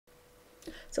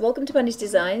So welcome to Bunny's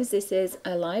Designs. This is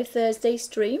a live Thursday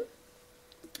stream,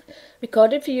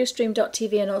 recorded for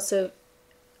Ustream.tv and also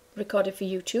recorded for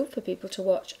YouTube for people to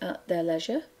watch at their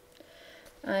leisure.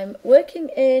 I'm working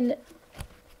in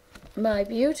my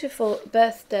beautiful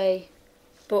birthday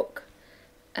book,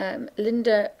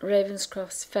 Linda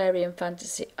Ravenscroft's Fairy and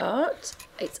Fantasy Art.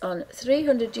 It's on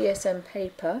 300 GSM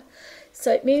paper,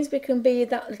 so it means we can be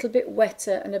that little bit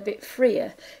wetter and a bit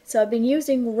freer. So I've been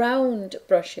using round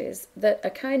brushes that are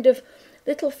kind of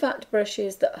little fat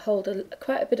brushes that hold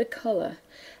quite a bit of colour,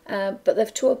 but they're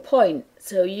to a point,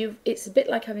 so it's a bit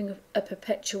like having a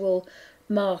perpetual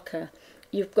marker.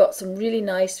 You've got some really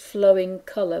nice flowing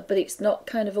colour, but it's not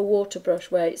kind of a water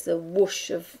brush where it's a whoosh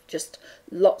of just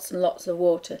lots and lots of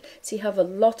water. So you have a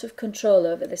lot of control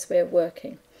over this way of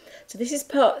working. So this is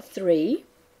part 3.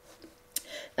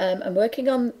 I'm working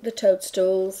on the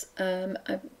toadstools.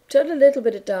 I've done a little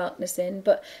bit of darkness in,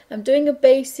 but I'm doing a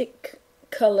basic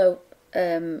colour,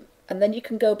 and then you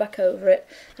can go back over it.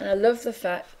 And I love the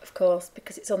fact, of course,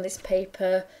 because it's on this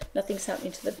paper, nothing's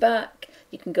happening to the back.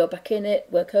 You can go back in it,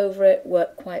 work over it,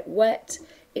 work quite wet.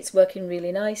 It's working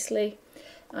really nicely.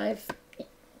 I've,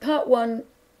 part 1,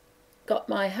 got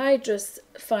my hydrus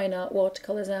fine art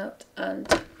watercolours out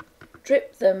and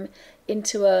dripped them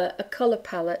into a colour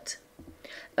palette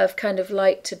of kind of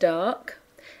light to dark,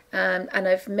 and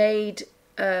I've made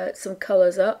some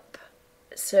colours up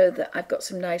so that I've got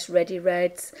some nice reddy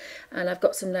reds and I've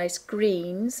got some nice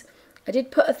greens. I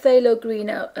did put a phthalo green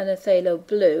out and a phthalo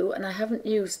blue, and I haven't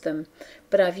used them,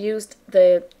 but I've used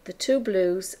the two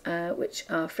blues, which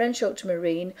are French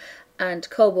ultramarine and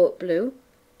cobalt blue.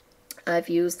 I've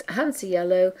used Hansa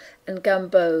yellow and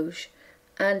gamboge,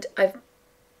 and I've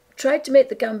tried to make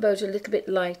the gamboge a little bit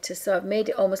lighter, so I've made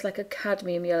it almost like a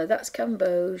cadmium yellow. That's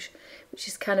gamboge, which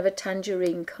is kind of a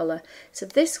tangerine colour. So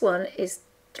this one is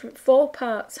 4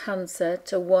 parts Hansa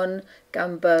to 1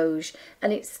 gamboge,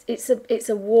 and it's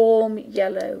a warm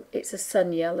yellow. It's a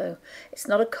sun yellow. It's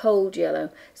not a cold yellow.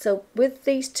 So with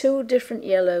these 2 different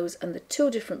yellows and the 2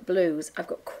 different blues, I've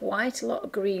got quite a lot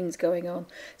of greens going on.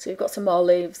 So we've got some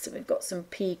olives, we've got some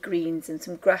pea greens and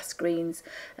some grass greens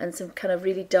and some kind of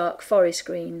really dark forest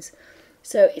greens.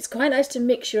 So it's quite nice to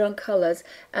mix your own colours.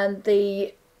 And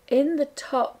in the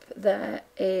top there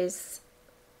is,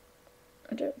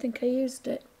 I don't think I used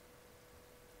it.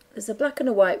 There's a black and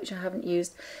a white which I haven't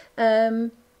used. I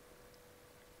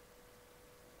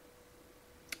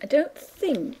don't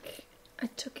think I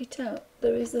took it out.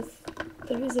 There is a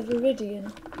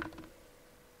viridian.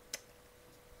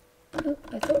 Oh,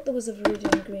 I thought there was a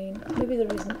viridian green. Maybe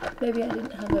there isn't. Maybe I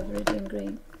didn't have a viridian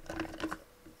green.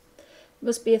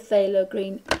 Must be a phthalo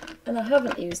green, and I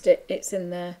haven't used it. It's in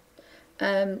there.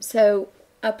 So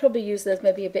I'll probably use those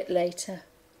maybe a bit later.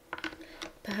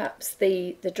 Perhaps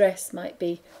the dress might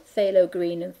be phthalo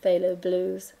green and phthalo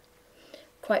blues.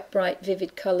 Quite bright,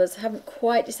 vivid colours. I haven't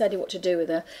quite decided what to do with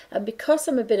her. And because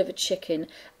I'm a bit of a chicken,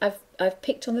 I've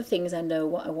picked on the things I know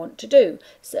what I want to do.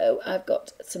 So I've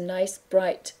got some nice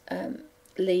bright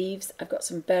leaves. I've got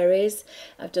some berries.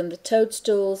 I've done the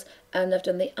toadstools and I've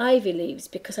done the ivy leaves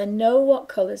because I know what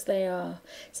colours they are.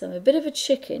 So I'm a bit of a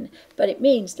chicken, but it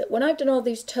means that when I've done all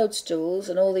these toadstools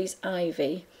and all these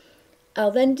ivy, I'll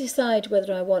then decide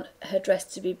whether I want her dress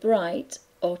to be bright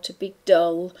or to be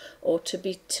dull or to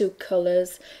be 2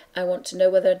 colours. I want to know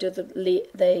whether I do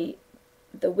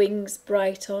the wings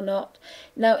bright or not.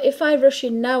 Now, if I rush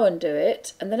in now and do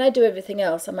it, and then I do everything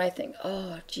else, I might think,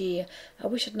 oh, gee, I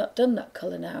wish I'd not done that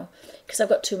colour now because I've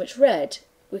got too much red,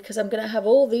 because I'm going to have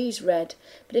all these red.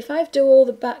 But if I do all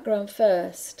the background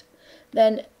first,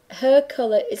 then her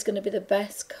colour is going to be the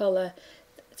best colour.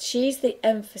 She's the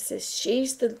emphasis,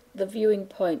 she's the viewing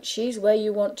point, she's where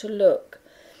you want to look.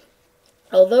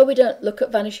 Although we don't look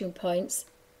at vanishing points,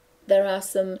 there are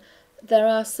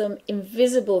some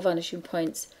invisible vanishing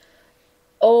points.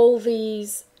 All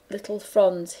these little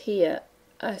fronds here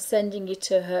are sending you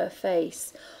to her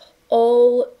face.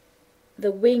 All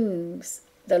the wings,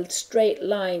 the straight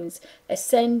lines, are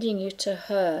sending you to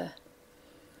her.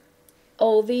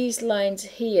 All these lines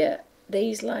here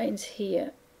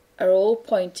are all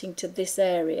pointing to this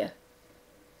area.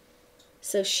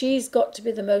 So she's got to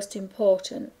be the most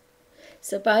important.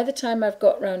 So by the time I've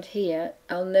got round here,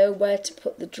 I'll know where to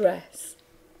put the dress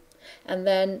and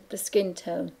then the skin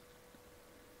tone.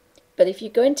 But if you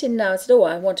go into now and say, oh,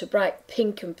 I want a bright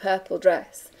pink and purple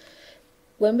dress,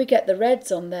 when we get the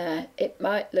reds on there, it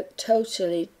might look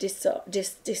totally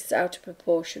out of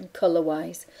proportion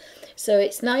colour-wise. So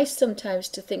it's nice sometimes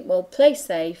to think, well, play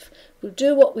safe, we'll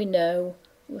do what we know,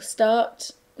 we'll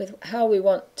start with how we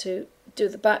want to do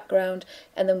the background,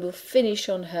 and then we'll finish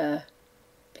on her.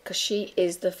 because she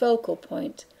is the focal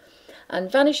point. And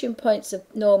vanishing points are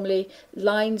normally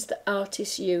lines that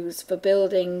artists use for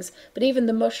buildings, but even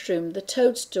the mushroom, the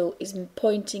toadstool is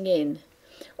pointing in.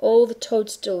 All the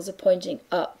toadstools are pointing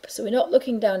up, so we're not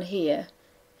looking down here,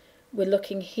 we're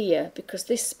looking here, because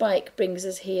this spike brings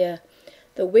us here,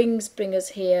 the wings bring us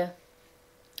here,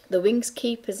 the wings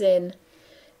keep us in.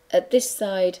 At this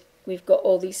side we've got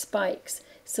all these spikes,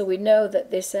 so we know that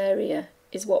this area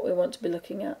is what we want to be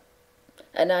looking at,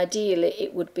 and ideally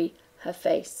it would be her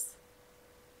face.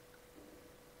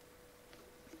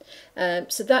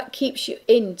 So that keeps you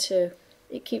into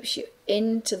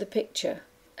the picture,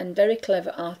 and very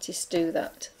clever artists do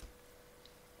that.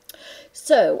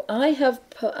 So I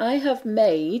have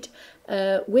made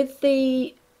with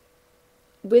the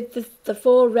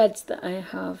 4 reds that I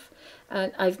have,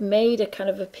 and I've made a kind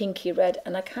of a pinky red,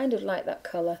 and I kind of like that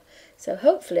colour, so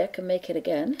hopefully I can make it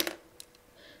again.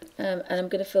 And I'm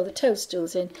going to fill the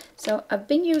toadstools in. So I've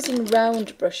been using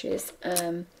round brushes,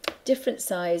 different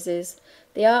sizes.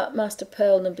 The Art Master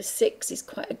Pearl number 6 is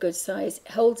quite a good size.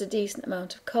 It holds a decent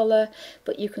amount of colour,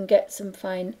 but you can get some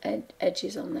fine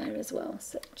edges on there as well.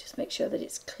 So just make sure that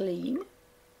it's clean.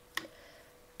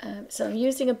 So I'm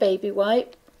using a baby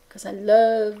wipe because I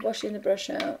love washing the brush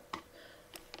out.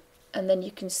 And then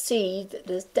you can see that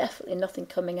there's definitely nothing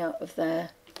coming out of there.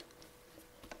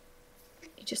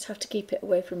 You just have to keep it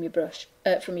away from your brush,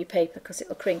 from your paper, because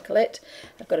it'll crinkle it.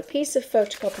 I've got a piece of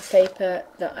photocopy paper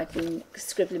that I've been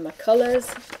scribbling my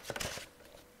colours.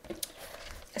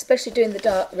 Especially doing the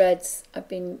dark reds, I've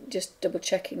been just double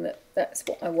checking that that's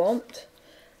what I want.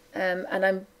 And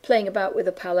I'm playing about with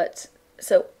a palette.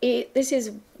 So this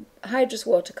is hydrus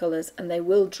watercolours, and they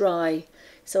will dry,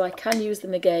 so I can use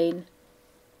them again.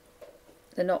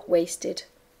 They're not wasted.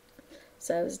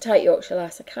 So as a tight Yorkshire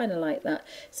lass, I kind of like that.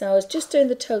 So I was just doing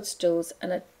the toadstools,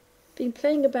 and I'd been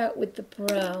playing about with the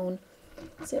brown.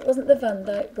 So it wasn't the Van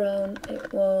Dyke brown,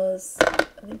 it was,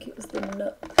 I think it was the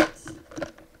nuts.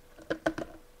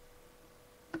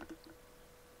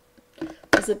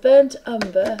 There's a burnt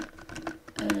umber,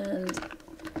 and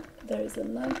there is a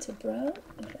lighter brown.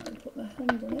 If I can put my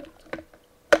hand on it.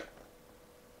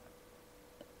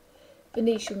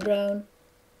 Venetian brown.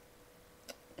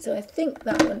 So I think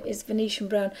that one is Venetian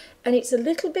brown, and it's a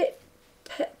little bit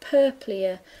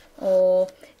purplier, or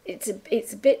it's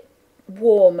a bit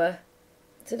warmer.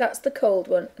 So that's the cold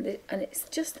one, and it's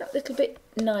just that little bit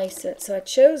nicer. So I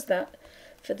chose that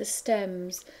for the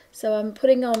stems. So I'm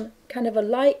putting on kind of a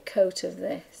light coat of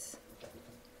this,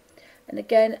 and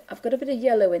again I've got a bit of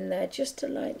yellow in there just to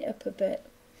lighten it up a bit.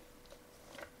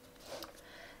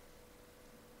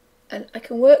 And I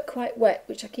can work quite wet,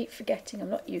 which I keep forgetting. I'm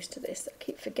not used to this. I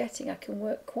keep forgetting I can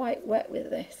work quite wet with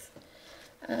this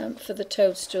for the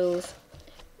toadstools.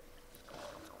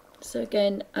 So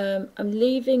again, I'm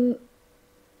leaving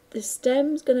the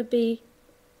stem's going to be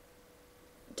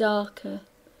darker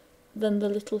than the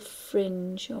little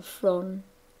fringe or frond,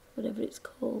 whatever it's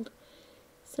called.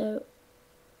 So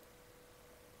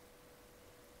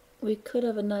we could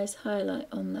have a nice highlight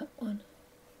on that one.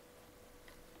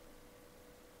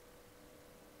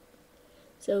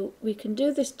 So we can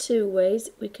do this 2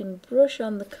 ways. We can brush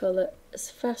on the colour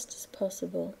as fast as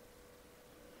possible,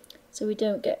 so we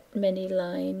don't get many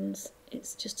lines,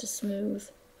 it's just a smooth.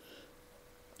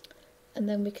 And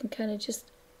then we can kind of just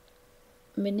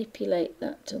manipulate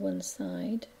that to one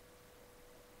side.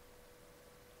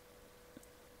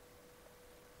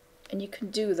 And you can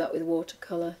do that with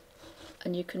watercolour,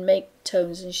 and you can make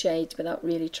tones and shades without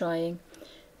really trying.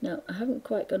 Now I haven't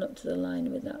quite gone up to the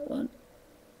line with that one.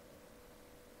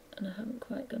 And I haven't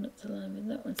quite gone up to the line with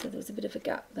that one, so there's a bit of a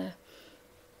gap there.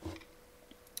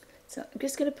 So I'm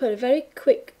just going to put a very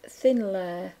quick thin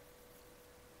layer,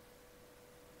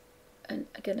 and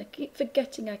again I keep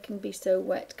forgetting I can be so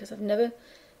wet because I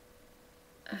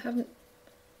haven't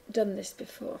done this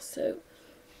before, so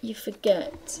you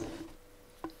forget.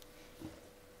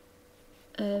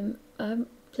 I haven't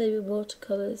played with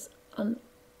watercolours on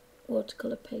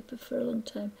watercolour paper for a long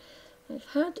time. I've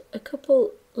had a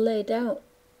couple laid out,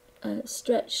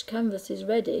 stretched canvases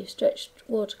ready, stretched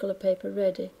watercolour paper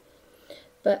ready,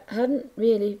 but I hadn't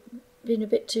really been a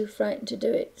bit too frightened to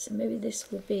do it, so maybe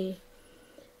this will be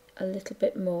a little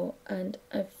bit more. And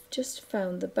I've just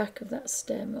found the back of that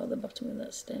stem, or the bottom of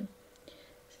that stem.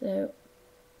 So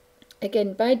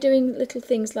again, by doing little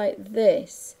things like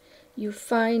this, you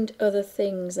find other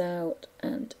things out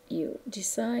and you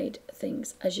decide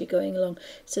things as you're going along.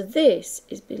 So this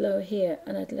is below here,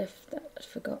 and I'd left that, I'd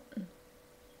forgotten.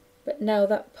 But now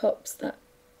that pops that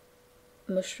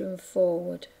mushroom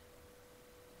forward.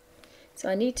 So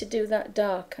I need to do that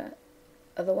darker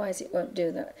otherwise it won't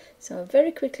do that. So I'll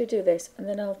very quickly do this, and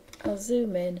then I'll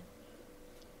zoom in,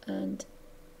 and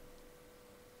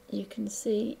you can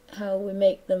see how we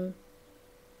make them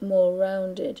more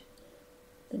rounded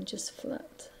than just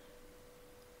flat.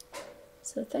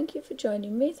 So thank you for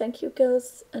joining me. Thank you,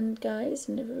 girls and guys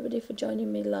and everybody, for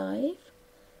joining me live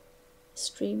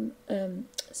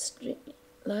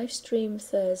live stream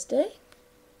Thursday.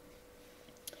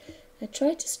 I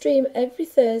try to stream every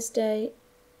Thursday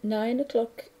 9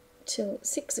 o'clock till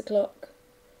 6 o'clock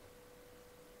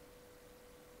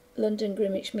London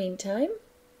Greenwich Mean Time,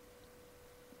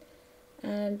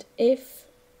 and if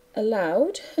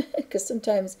allowed, because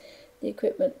sometimes the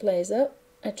equipment plays up,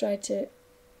 I try to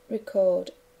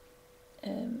record,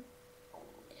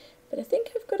 but I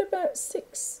think I've got about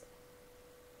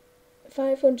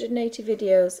 580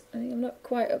 videos. I think I'm not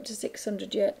quite up to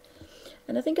 600 yet,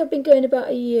 and I think I've been going about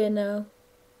a year now.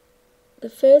 The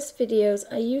first videos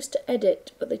I used to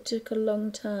edit, but they took a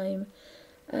long time,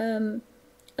 and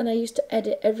I used to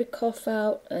edit every cough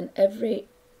out and every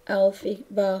alfie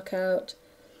bark out,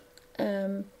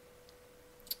 and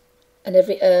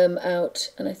every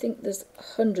out, and I think there's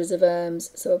hundreds of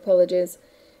so apologies.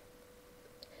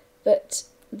 But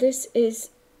this is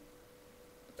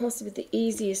possibly the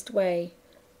easiest way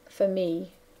for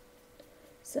me.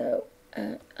 So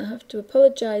I have to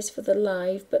apologise for the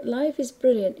live, but live is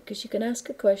brilliant because you can ask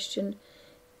a question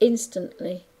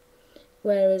instantly,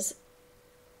 whereas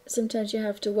sometimes you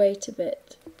have to wait a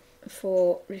bit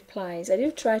for replies. I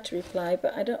do try to reply,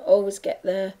 but I don't always get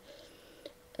there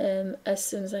as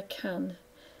soon as I can.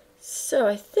 So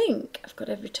I think I've got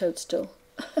every toadstool.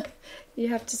 You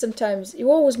have to sometimes,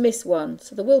 you always miss one,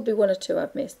 so there will be one or two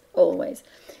I've missed, always.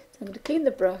 So I'm going to clean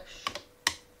the brush,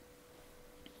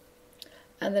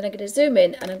 and then I'm going to zoom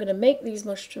in, and I'm going to make these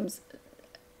mushrooms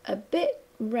a bit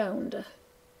rounder,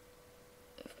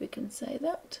 if we can say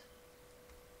that.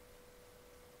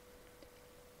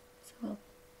 So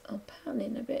I'll pan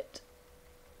in a bit.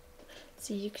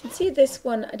 So you can see this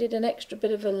one, I did an extra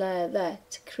bit of a layer there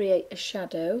to create a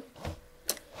shadow.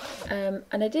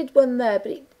 And I did one there,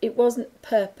 but it wasn't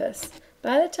purpose.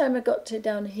 By the time I got to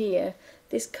down here,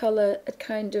 this colour had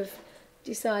kind of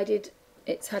decided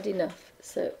it's had enough.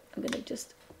 So I'm going to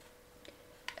just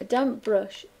a damp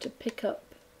brush to pick up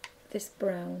this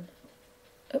brown.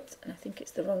 Oops, I think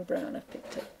it's the wrong brown I've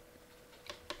picked up.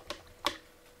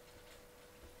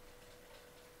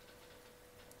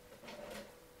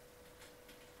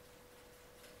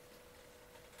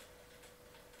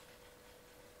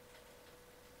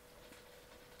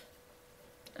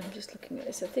 I'm just looking at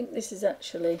this. I think this is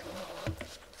actually,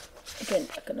 again,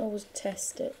 I can always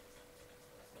test it.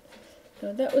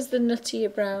 No, that was the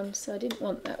nuttier brown, so I didn't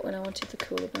want that when I wanted the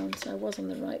cooler brown, so I was on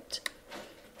the right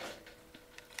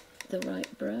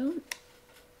brown.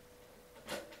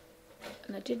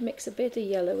 And I did mix a bit of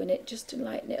yellow in it just to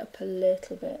lighten it up a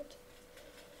little bit.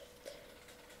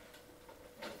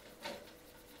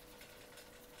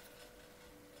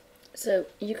 So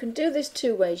you can do this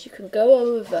two ways. You can go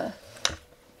over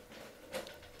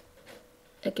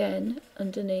again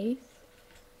underneath,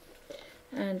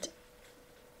 and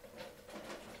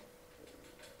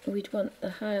we'd want the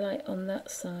highlight on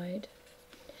that side,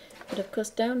 but of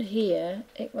course down here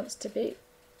it wants to be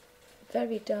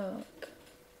very dark.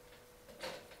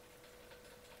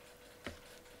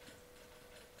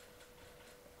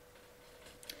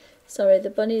 Sorry, the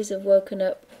bunnies have woken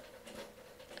up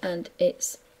and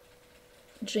it's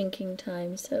drinking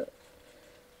time, so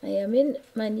I am in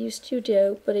my new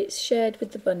studio, but it's shared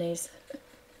with the bunnies.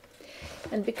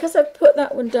 And because I've put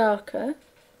that one darker,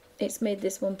 it's made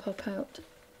this one pop out.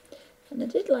 And I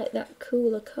did like that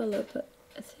cooler colour, but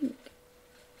I think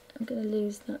I'm going to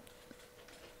lose that.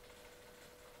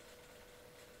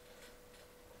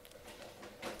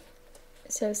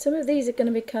 So some of these are going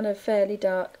to be kind of fairly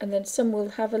dark, and then some will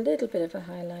have a little bit of a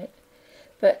highlight.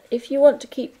 But if you want to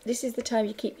keep, this is the time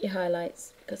you keep your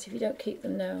highlights, because if you don't keep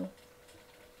them now,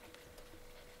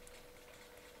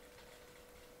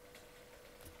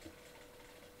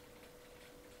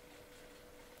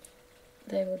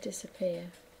 they will disappear.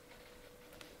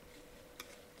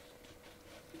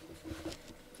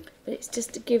 But it's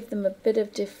just to give them a bit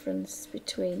of difference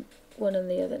between one and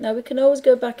the other. Now we can always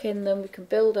go back in them, we can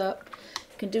build up,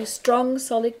 we can do strong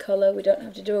solid colour, we don't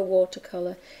have to do a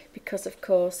watercolour, because of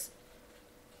course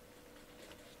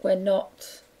we're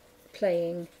not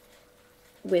playing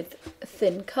with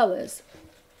thin colours.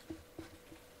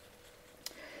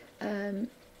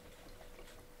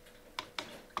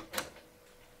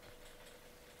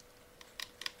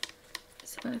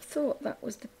 So I thought that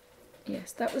was the,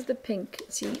 yes, that was the pink.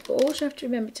 See, you always have to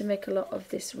remember to make a lot of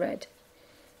this red,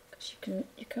 because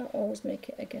you can't always make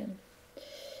it again.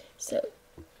 So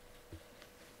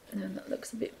now that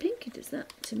looks a bit pinky, does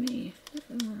that to me? I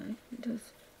don't know why it does.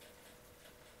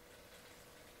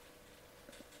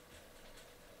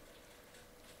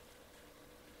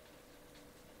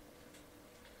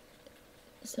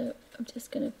 So I'm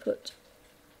just going to put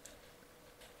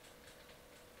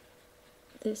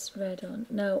this red on.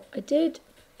 Now I did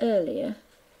earlier,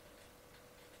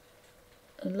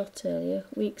 a lot earlier,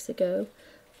 weeks ago,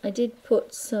 I did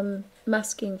put some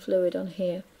masking fluid on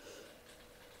here,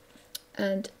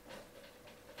 and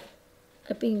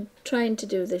I've been trying to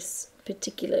do this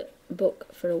particular book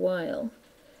for a while,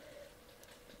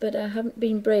 but I haven't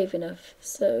been brave enough,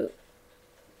 so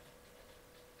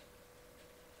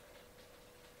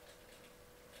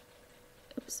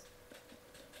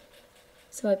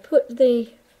I put the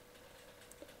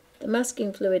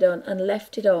masking fluid on and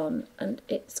left it on, and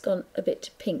it's gone a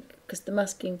bit pink because the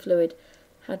masking fluid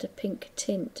had a pink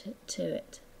tint to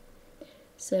it.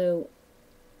 So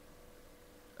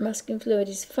masking fluid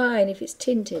is fine if it's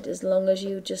tinted, as long as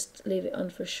you just leave it on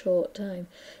for a short time.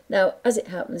 Now, as it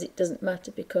happens, it doesn't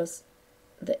matter because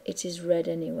it is red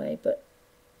anyway, but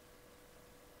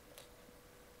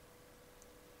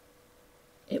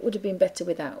it would have been better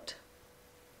without.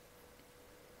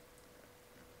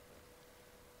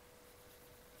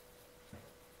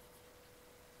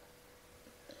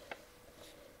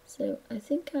 So I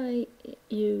think I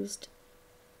used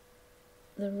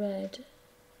the red.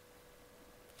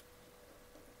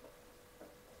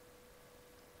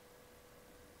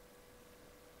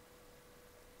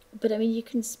 But I mean, you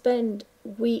can spend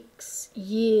weeks,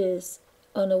 years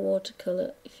on a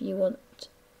watercolour if you want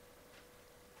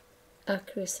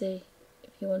accuracy, if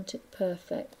you want it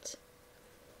perfect.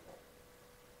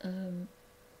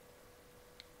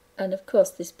 And of course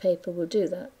this paper will do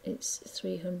that. It's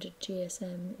 300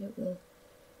 GSM. It will.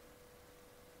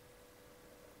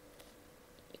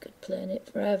 You could play on it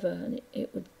forever and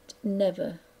it would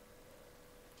never,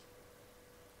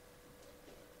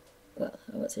 well,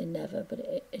 I won't say never,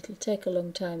 but it'll take a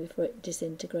long time before it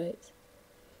disintegrates.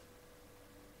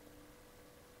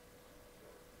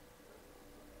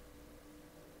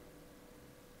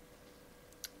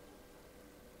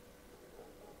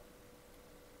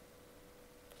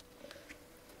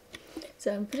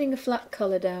 So I'm putting a flat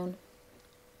colour down.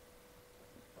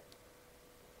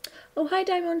 Oh, hi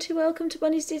Diamante, welcome to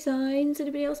Bonnie's Designs.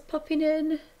 Anybody else popping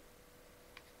in?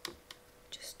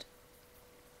 Just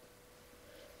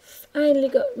finally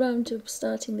got round to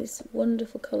starting this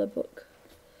wonderful colour book.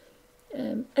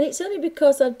 And it's only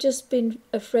because I've just been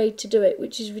afraid to do it,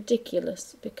 which is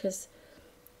ridiculous, because,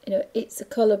 you know, it's a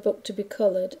colour book to be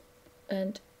coloured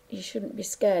and you shouldn't be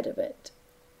scared of it.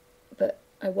 But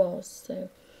I was, so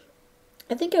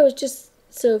I think I was just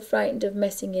so frightened of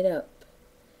messing it up,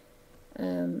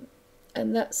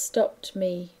 and that stopped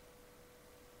me.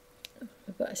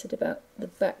 What I said about the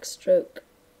backstroke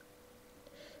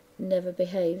never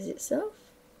behaves itself,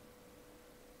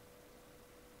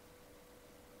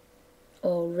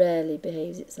 or rarely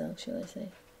behaves itself, shall I say.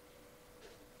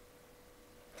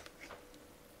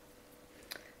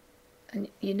 And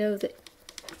you know that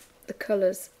the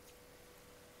colours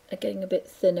are getting a bit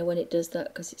thinner when it does that,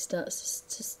 because it starts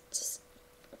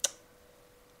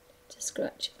to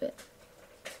scratch a bit.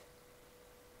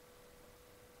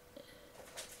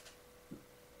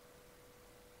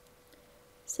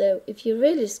 So if you're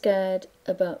really scared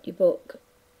about your book,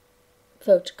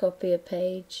 photocopy a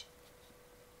page,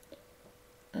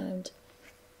 and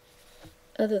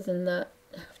other than that,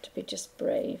 have to be just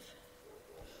brave.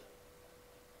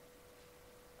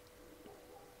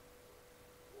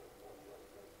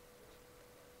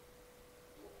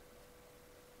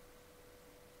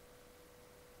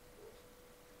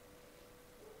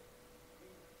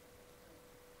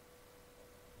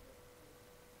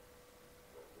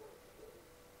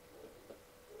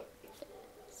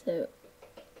 So,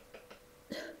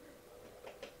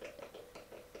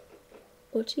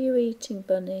 what are you eating,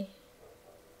 Bunny?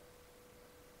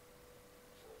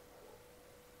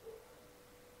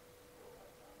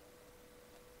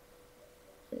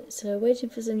 So, waiting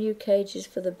for some new cages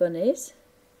for the bunnies.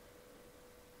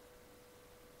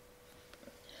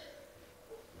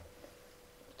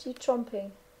 What are you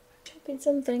tromping? Tromping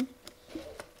something.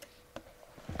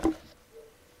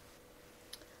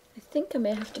 I think I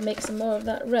may have to make some more of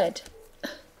that red.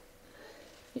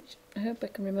 Which I hope I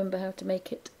can remember how to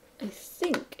make it. I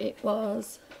think it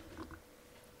was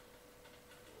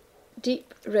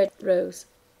deep red rose.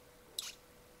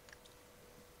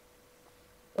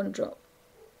 1 drop.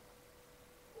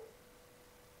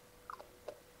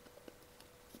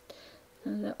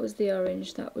 And that was the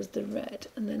orange, that was the red,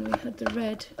 and then we had the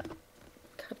red,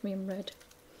 cadmium red.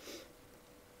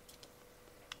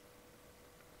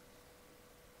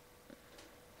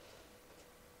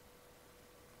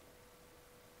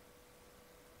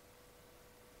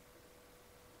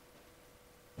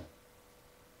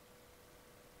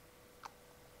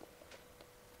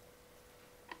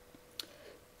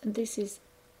 And this is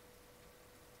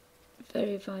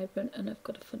very vibrant, and I've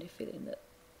got a funny feeling that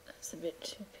that's a bit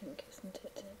too pink, isn't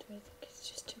it? Do I think it's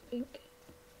just too pink?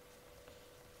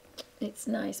 It's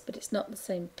nice, but it's not the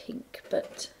same pink,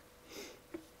 but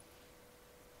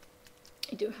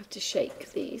you do have to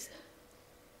shake these.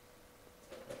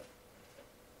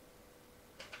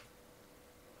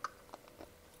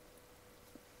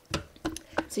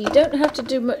 So you don't have to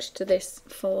do much to this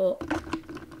for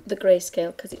the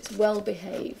grayscale because it's well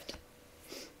behaved.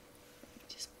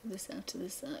 Just put this out to the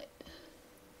side.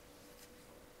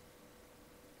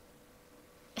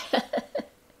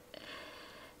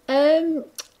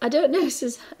 I don't know,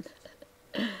 Suzanne.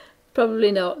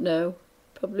 Probably not, no.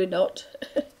 Probably not.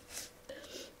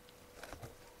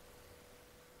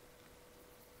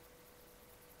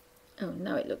 Oh,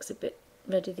 now it looks a bit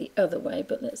ready the other way,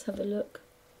 but let's have a look.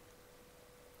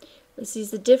 This is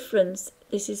the difference.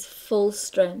 This is full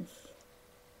strength.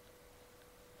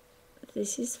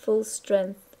 This is full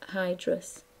strength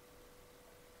hydrus.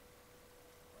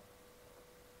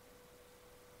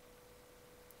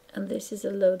 And this is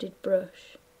a loaded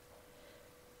brush.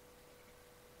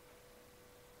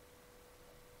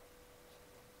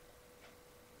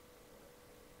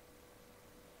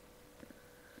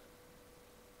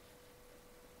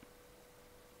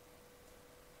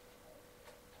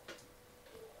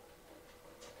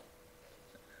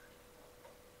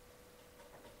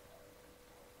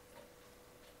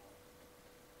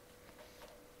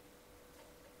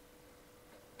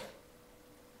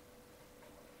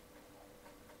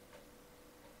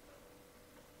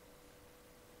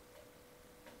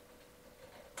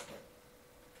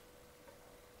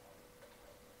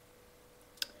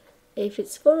 If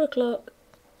it's 4 o'clock,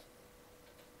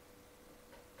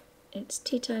 it's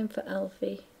tea time for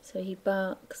Alfie, so he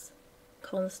barks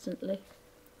constantly.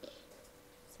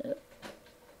 So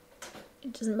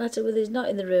it doesn't matter whether he's not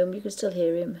in the room, you can still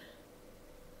hear him.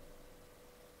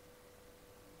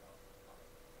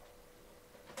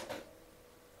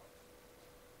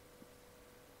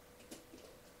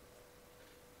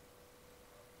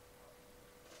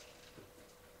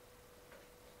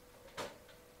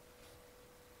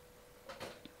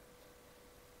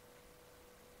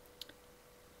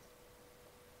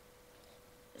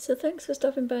 So thanks for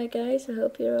stopping by, guys. I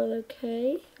hope you're all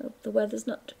okay. Hope the weather's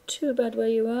not too bad where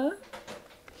you are.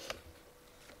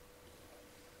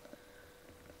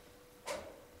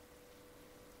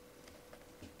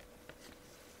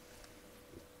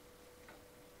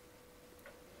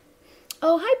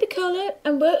 Oh, hi Piccola,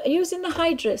 and we're using the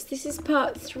hydrus. This is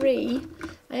part 3.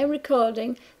 I am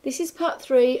recording. This is part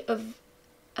 3 of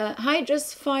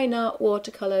hydrus fine art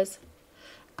watercolours.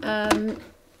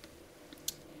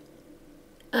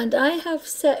 And I have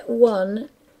set 1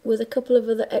 with a couple of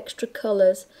other extra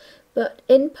colours, but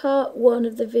in part 1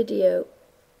 of the video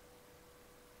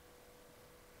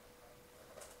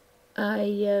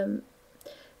I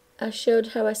showed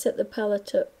how I set the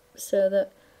palette up so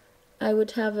that I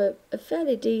would have a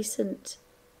fairly decent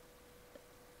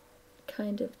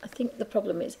kind of... I think the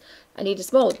problem is I need a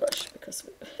smaller brush because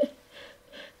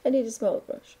I need a smaller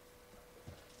brush.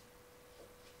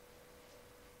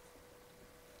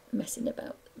 Messing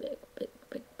about with a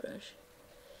big brush.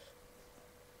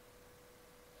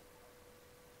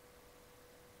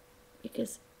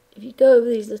 Because if you go over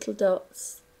these little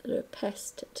dots, they're a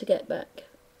pest to get back.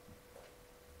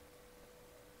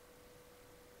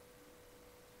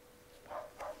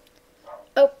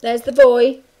 Oh, there's the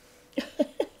boy.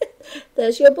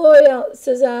 There's your boy,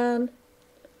 Suzanne.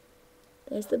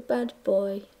 There's the bad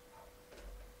boy.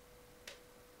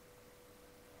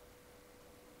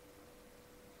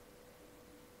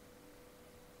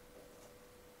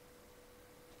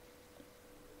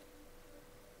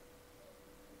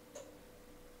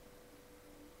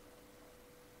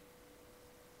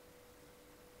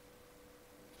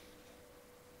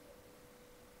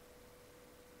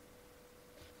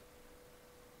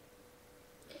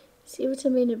 See what I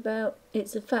mean about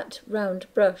it's a fat round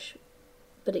brush,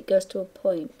 but it goes to a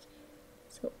point.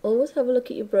 So always have a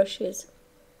look at your brushes.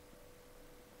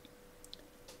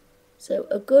 So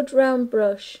a good round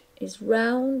brush is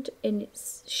round in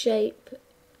its shape,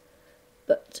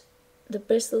 but the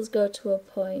bristles go to a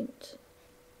point.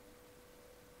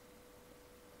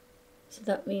 So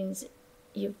that means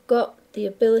you've got the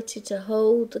ability to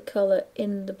hold the colour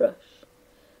in the brush,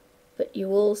 but you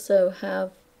also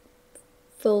have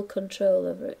full control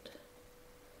over it.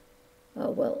 Oh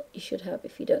well, you should have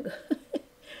if you don't.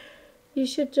 You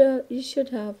should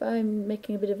have. I'm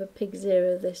making a bit of a pig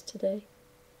zero of this today.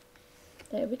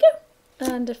 There we go.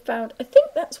 And I think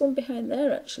that's one behind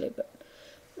there actually, but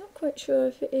I'm not quite sure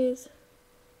if it is.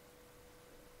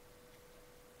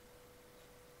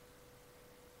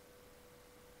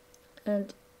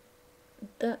 And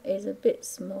that is a bit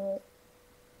small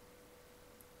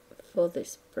for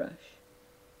this brush.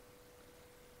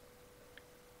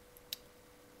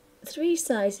 3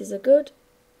 sizes are good: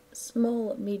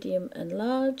 small, medium and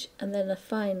large, and then a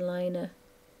fine liner.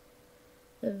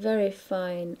 A very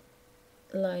fine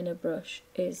liner brush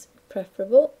is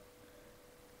preferable,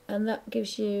 and that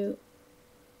gives you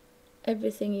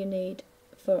everything you need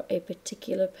for a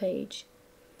particular page.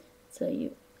 So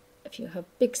if you have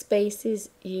big spaces,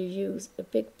 you use a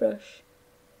big brush.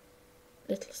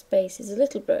 Little spaces, a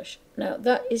little brush. Now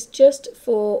that is just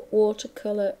for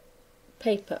watercolour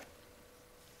paper.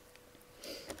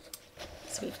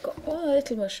 So we've got all our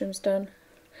little mushrooms done.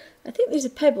 I think these are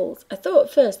pebbles. I thought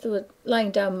at first they were lying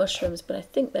down mushrooms, but I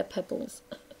think they're pebbles.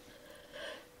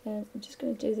 I'm just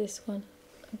going to do this one.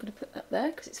 I'm going to put that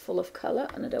there because it's full of colour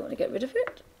and I don't want to get rid of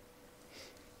it.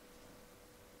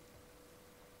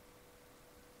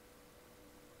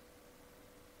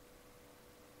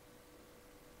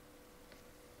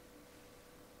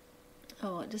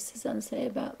 Oh, what does Suzanne say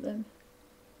about them?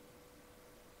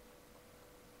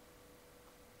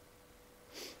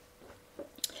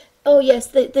 Oh yes,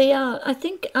 they are. I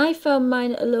think I found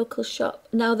mine at a local shop.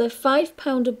 Now they're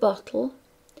 £5 a bottle,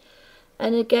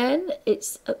 and again, I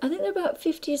think they're about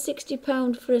 £50 or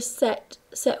 £60 for a set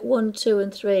 1, 2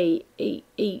 and 3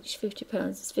 each. £50.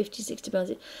 It's £50,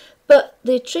 £60. But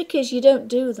the trick is you don't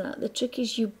do that. The trick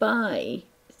is you buy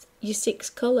your 6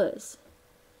 colours.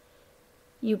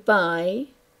 You buy.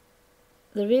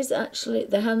 There is actually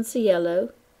the Hansa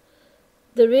yellow.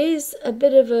 There is a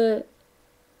bit of a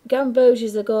Gamboge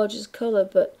is a gorgeous colour,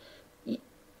 but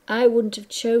I wouldn't have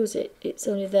chose it. It's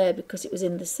only there because it was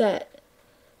in the set.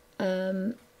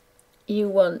 You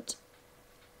want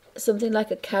something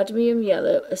like a cadmium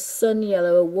yellow, a sun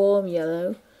yellow, a warm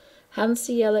yellow.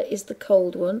 Hansa yellow is the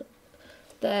cold one.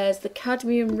 There's the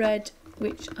cadmium red,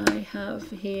 which I have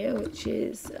here, which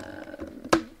is,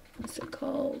 what's it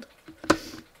called?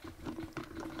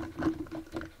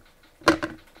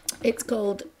 It's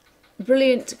called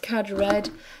Brilliant Cad Red,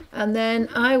 and then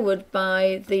I would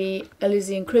buy the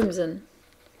Elysian Crimson,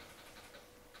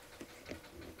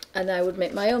 and I would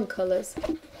make my own colours.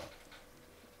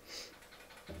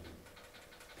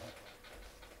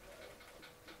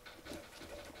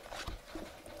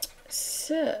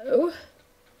 So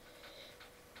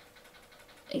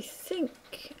I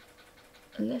think,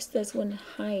 unless there's one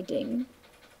hiding,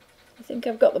 I think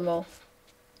I've got them all.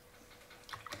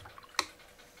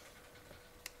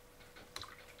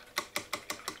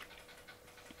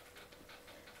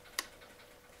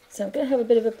 So I'm going to have a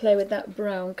bit of a play with that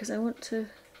brown because I want to...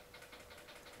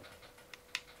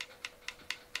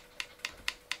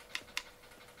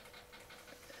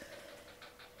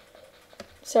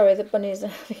 Sorry, the bunny's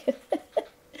having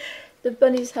the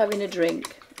bunny's having a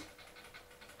drink.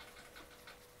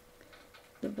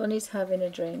 The bunny's having a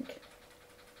drink.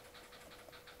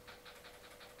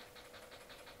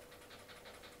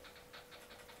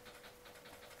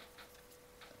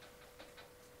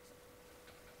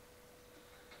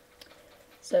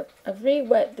 So I've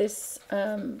re-wet this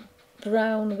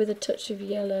brown with a touch of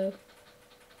yellow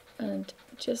and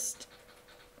just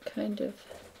kind of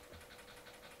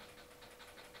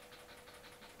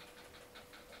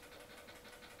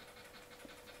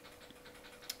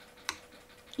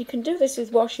you can do this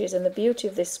with washes, and the beauty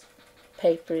of this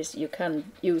paper is you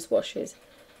can use washes.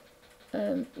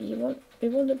 We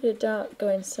want a bit of dark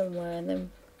going somewhere and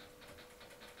then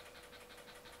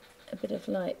a bit of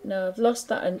light. Now I've lost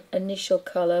that initial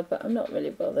colour, but I'm not really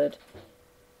bothered.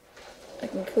 I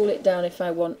can cool it down if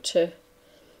I want to.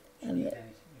 And you need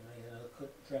another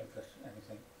drink or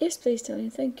anything? Yes, please,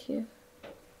 darling. Thank you.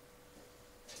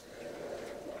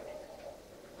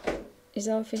 Is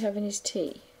Alfie having his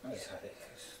tea? He's had it.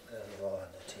 It's early while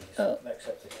and the tea. Oh.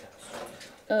 Except the cats.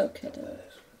 Okay, darling.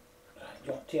 Do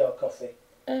you want tea or coffee?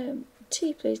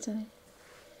 Tea, please, darling.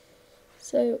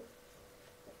 So,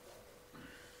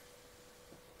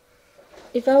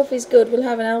 if Alfie's good, we'll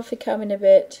have an Alfie cam in a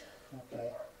bit.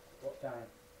 Okay. What time?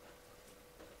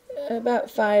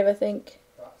 About 5, I think.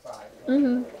 About 5.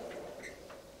 We'll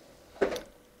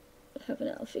have an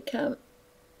Alfie cam.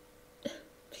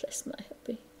 Bless my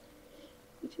hubby.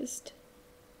 He just...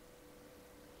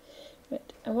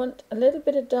 I want a little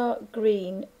bit of dark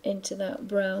green into that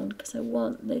brown because I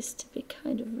want this to be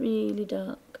kind of really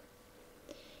dark,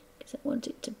 because I want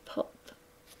it to pop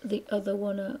the other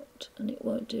one out, and it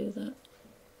won't do that.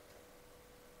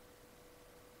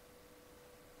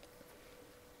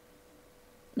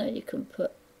 Now you can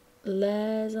put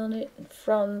layers on it and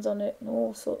fronds on it and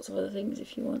all sorts of other things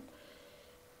if you want,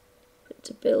 but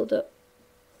to build up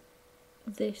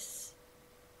this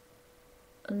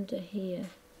under here.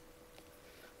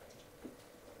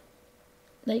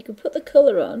 Now you can put the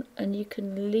colour on and you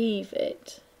can leave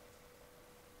it,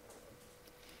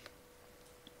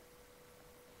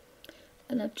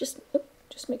 and I've just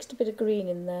mixed a bit of green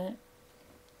in there,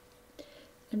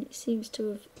 and it seems to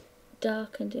have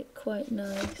darkened it quite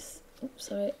nice. Oops,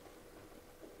 sorry.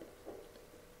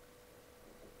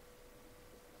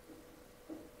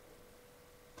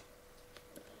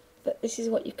 But this is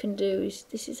what you can do.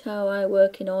 This is how I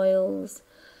work in oils,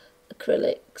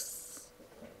 acrylics.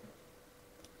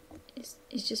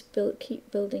 Is just keep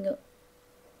building up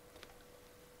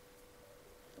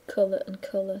colour and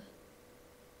colour.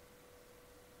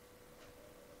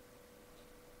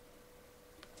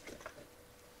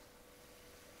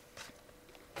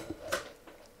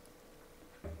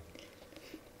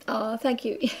 Oh, thank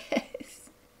you. Yes.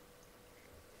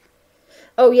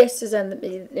 Oh yes, Suzanne.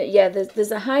 Yeah,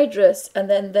 there's a hydrus, and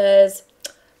then there's.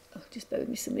 Oh, just bear with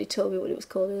me. Somebody told me what it was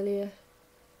called earlier.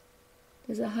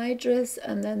 There's a hydrus,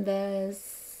 and then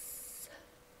there's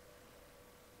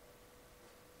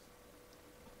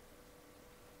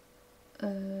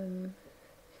bear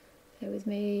with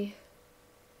me.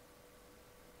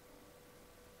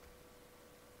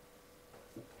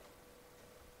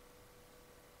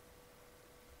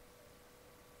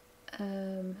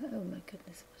 Oh my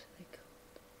goodness, what are they called?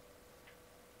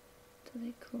 What are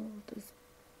they called? There's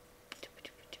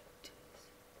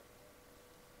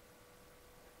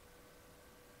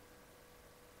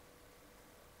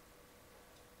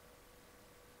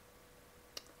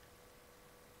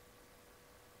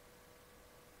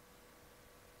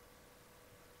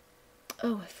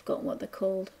oh, I've forgotten what they're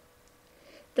called.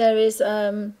 There is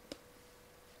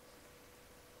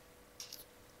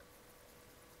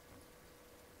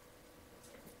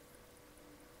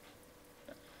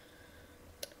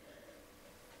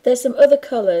there's some other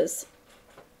colours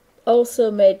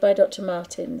also made by Dr.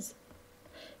 Martens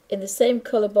in the same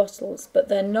colour bottles, but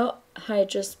they're not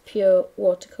hydrus pure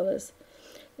watercolours.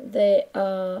 They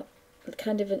are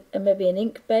kind of maybe an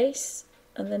ink base,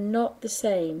 and they're not the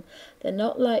same. They're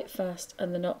not light fast,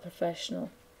 and they're not professional.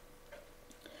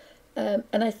 And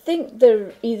I think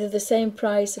they're either the same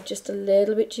price or just a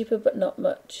little bit cheaper, but not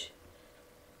much.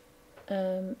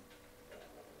 But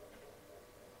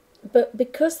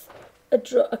because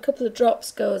a couple of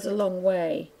drops goes a long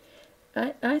way,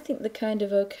 I think they're kind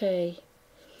of okay.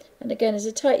 And again, as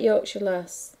a tight Yorkshire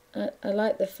lass, I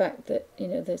like the fact that, you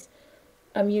know,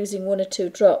 I'm using 1 or 2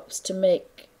 drops to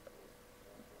make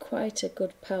quite a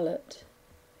good palette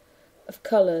of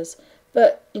colours.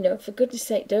 But, you know, for goodness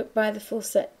sake, don't buy the full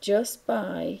set. Just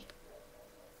buy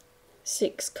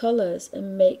 6 colours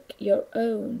and make your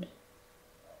own.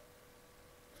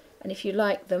 And if you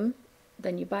like them,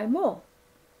 then you buy more.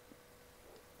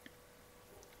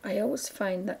 I always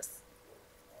find that's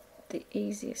the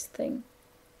easiest thing.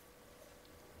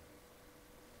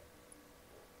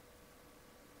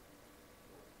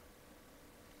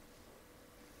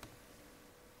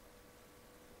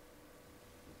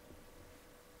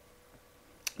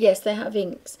 Yes, they have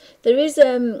inks. There is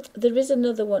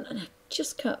another one, and I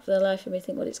just can't for the life of me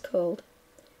think what it's called.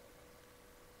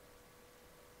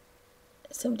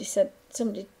 Somebody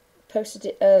posted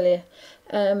it earlier,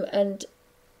 and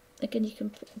again you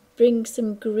can bring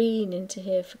some green into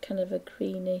here for kind of a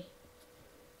greeny.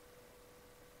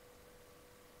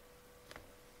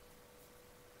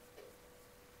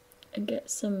 And get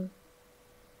some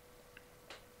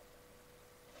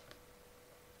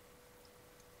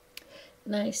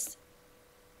nice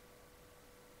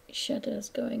shadows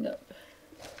going up.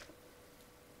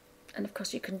 And of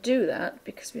course you can do that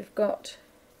because we've got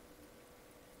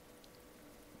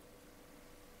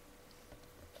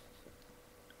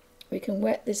we can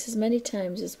wet this as many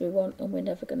times as we want, and we're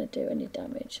never going to do any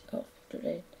damage. Oh,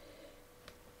 brilliant.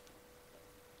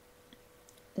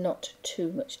 Not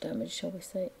too much damage, shall we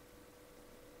say.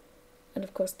 And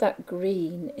of course that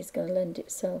green is going to lend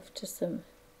itself to some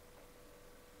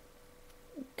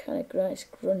kind of nice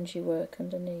grungy work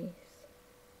underneath.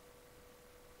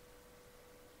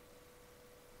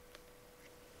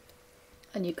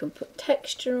 And you can put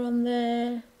texture on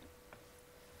there.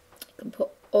 You can put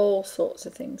all sorts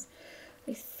of things.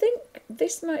 I think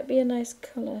this might be a nice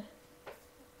colour.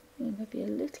 maybe a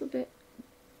little bit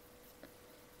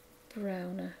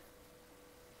browner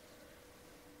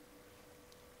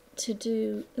to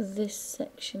do this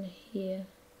section here.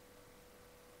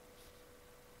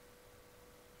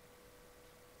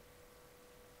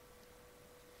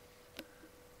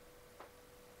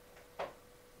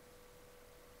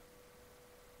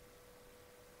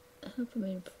 I hope I'm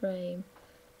in frame,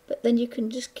 but then you can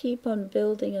just keep on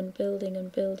building and building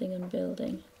and building and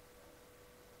building.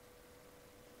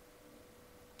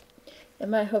 And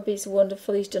my hubby's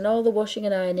wonderful, he's done all the washing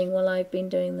and ironing while I've been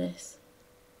doing this.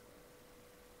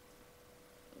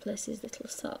 Bless his little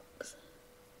socks.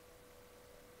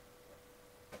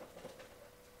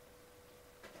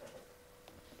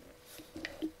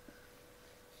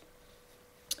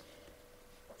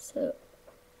 So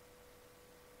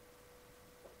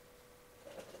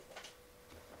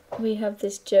we have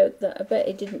this joke that I bet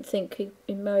he didn't think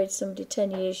he married somebody 10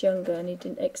 years younger and he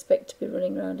didn't expect to be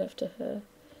running around after her.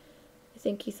 I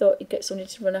think he thought he'd get somebody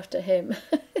to run after him.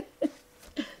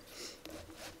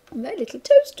 My little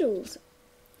toadstools.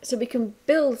 So we can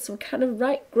build some kind of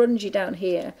right grungy down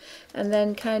here and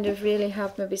then kind of really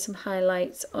have maybe some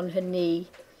highlights on her knee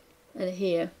and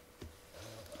here.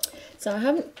 So I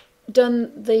haven't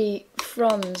done the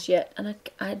fronds yet, and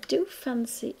I do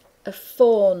fancy a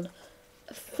fawn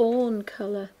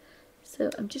colour. So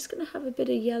I'm just going to have a bit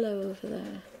of yellow over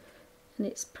there, and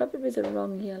it's probably the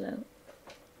wrong yellow.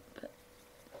 But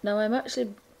now I'm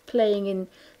actually playing in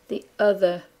the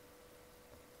other.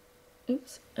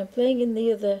 Oops, I'm playing in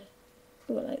the other.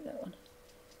 Oh, I like that one.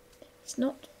 It's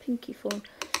not pinky fawn.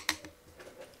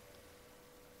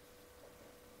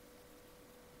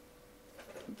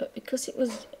 But because it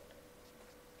was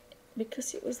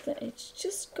there, it's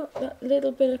just got that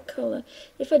little bit of colour.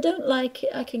 If I don't like it,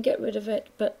 I can get rid of it,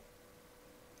 but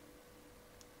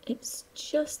it's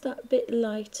just that bit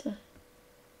lighter.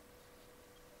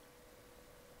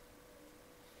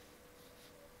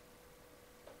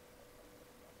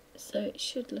 So it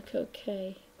should look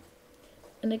okay.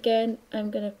 And again,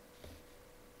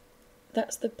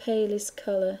 that's the palest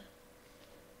colour.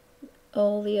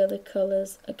 All the other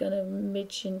colours are going to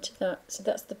midge into that. So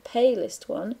that's the palest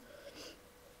one.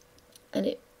 And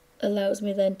it allows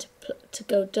me then to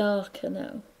go darker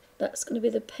now. That's going to be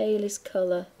the palest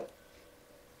colour,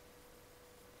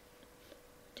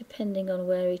 depending on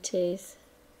where it is.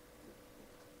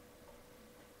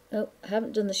 Oh, I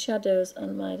haven't done the shadows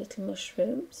on my little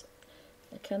mushrooms.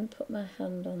 I can put my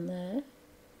hand on there.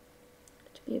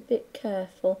 To be a bit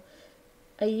careful.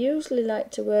 I usually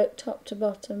like to work top to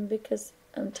bottom because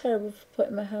I'm terrible for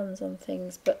putting my hands on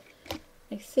things, but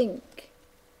I think,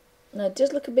 now it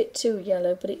does look a bit too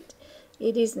yellow, but it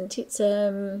isn't. It's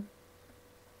a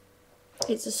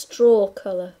straw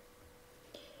colour,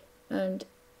 and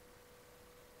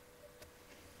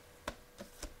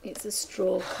it's a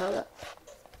straw colour.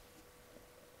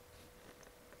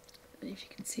 I don't know if you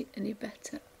can see it any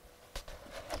better.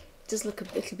 It does look a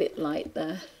little bit light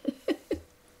there.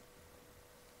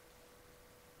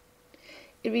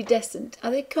 Iridescent. Are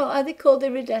they called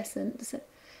iridescent?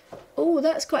 Oh,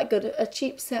 that's quite good. A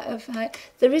cheap set of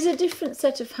there is a different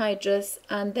set of hydrus,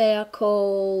 and they are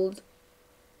called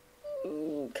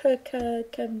there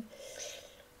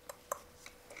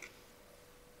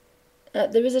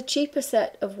is a cheaper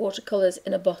set of watercolours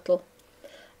in a bottle.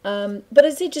 But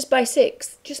I say just buy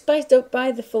 6. Don't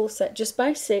buy the full set. Just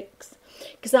buy 6,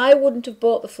 because I wouldn't have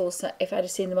bought the full set if I'd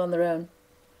have seen them on their own.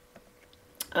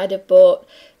 I'd have bought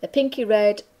a pinky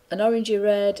red, an orangey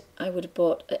red, I would have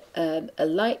bought a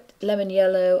light lemon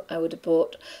yellow, I would have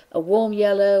bought a warm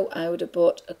yellow, I would have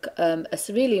bought a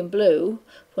cerulean blue,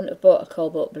 wouldn't have bought a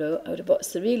cobalt blue, I would have bought a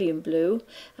cerulean blue,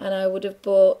 and I would have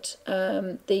bought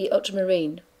the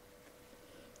ultramarine.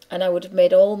 And I would have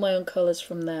made all my own colours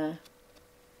from there.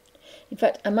 In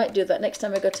fact, I might do that next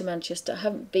time I go to Manchester. I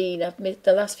haven't been, I've missed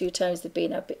the last few times they've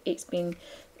been,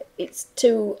 it's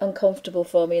too uncomfortable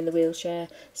for me in the wheelchair,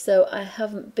 so I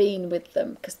haven't been with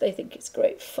them because they think it's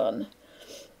great fun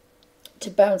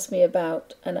to bounce me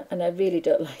about, and I really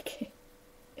don't like it.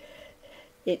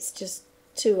 It's just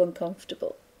too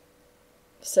uncomfortable.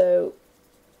 So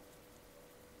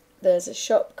there's a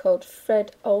shop called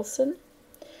Fred Olsen,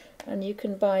 and you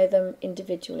can buy them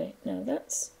individually. Now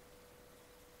that's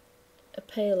a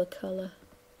paler colour.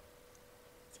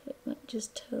 So it might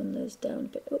just tone those down a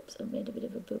bit. Oops, I've made a bit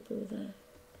of a boo-boo there.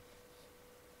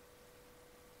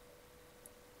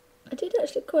 I did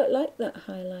actually quite like that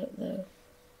highlight though.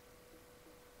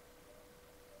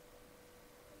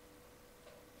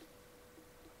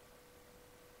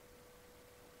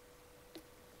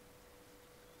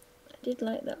 I did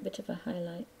like that bit of a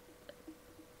highlight.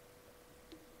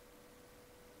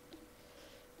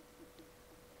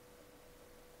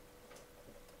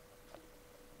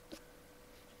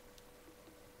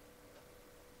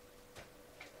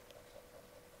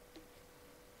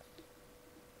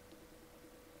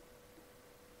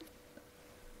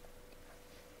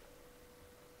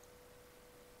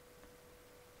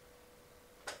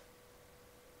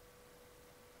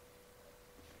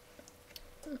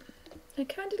 I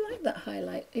kind of like that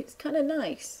highlight. It's kind of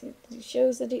nice. It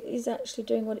shows that it is actually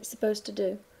doing what it's supposed to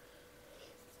do.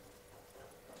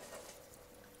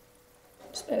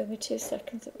 Just bear with me 2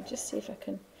 seconds. Let me just see if I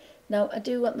can. Now I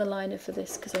do want the liner for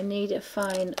this because I need to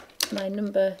find my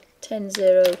number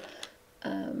 100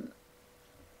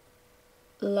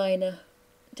 liner,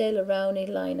 Dale Rowney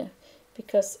liner,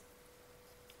 because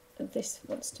this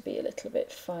wants to be a little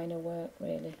bit finer work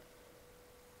really,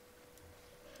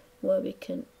 where we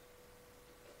can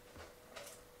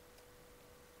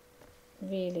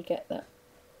really get that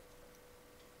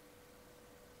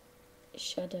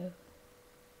shadow.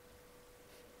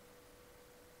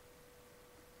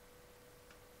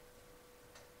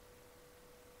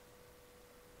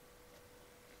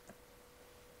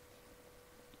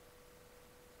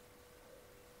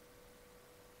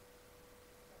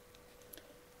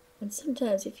 And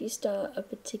sometimes if you start a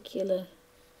particular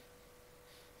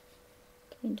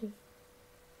kind of,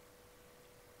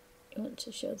 you want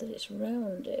to show that it's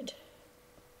rounded,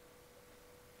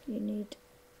 you need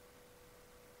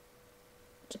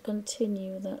to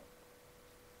continue that.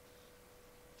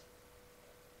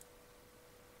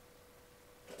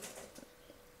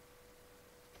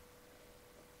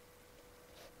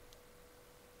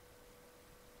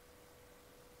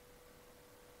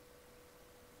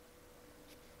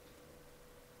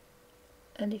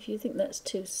 And if you think that's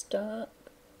too stark,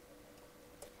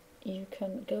 you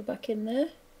can go back in there.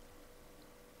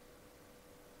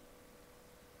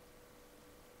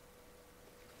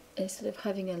 Instead of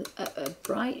having a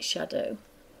bright shadow,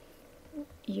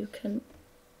 you can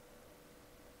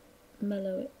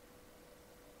mellow it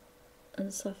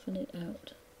and soften it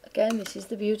out. Again, this is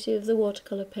the beauty of the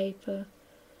watercolour paper.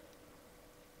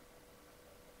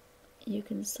 You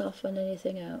can soften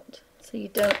anything out, so you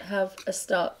don't have a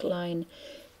stark line.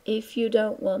 If you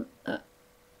don't want that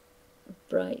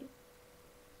bright,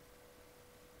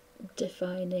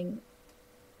 defining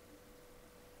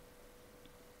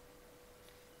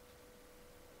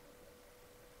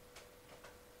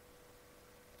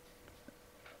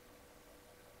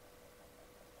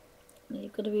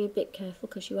you've got to be a bit careful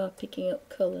because you are picking up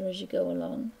colour as you go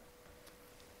along.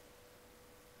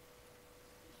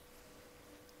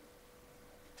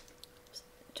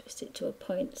 Twist it to a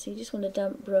point, so you just want a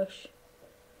damp brush.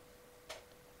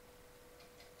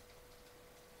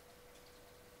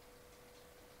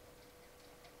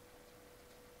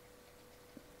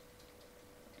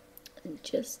 And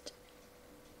just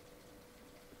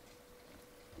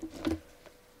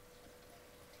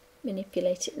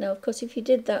manipulate it. Now of course if you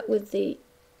did that with the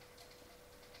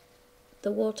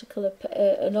watercolour,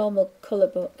 a normal colour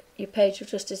book, your page will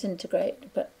just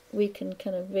disintegrate, but we can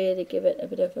kind of really give it a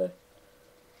bit of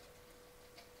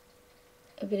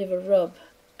a rub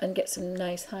and get some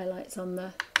nice highlights on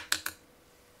there.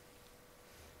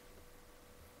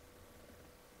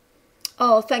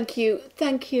 Oh, thank you,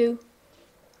 thank you.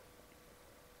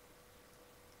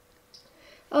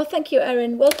 Oh, thank you,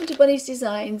 Erin. Welcome to Bunny's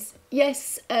Designs.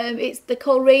 Yes, they're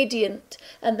called Radiant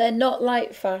and they're not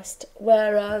light fast,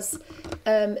 whereas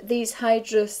these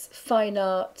Hydrus Fine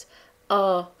Art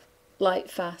are light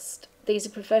fast. These are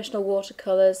professional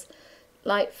watercolours,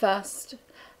 light fast,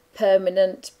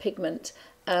 permanent pigment.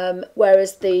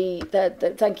 Whereas the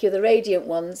thank you, the Radiant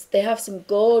ones, they have some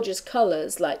gorgeous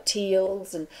colours like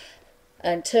teals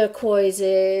and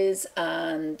turquoises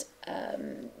and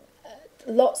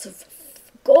lots of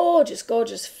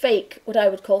gorgeous fake, what I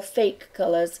would call fake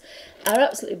colours, are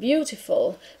absolutely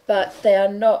beautiful, but they are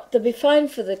not, they'll be fine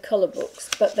for the colour books,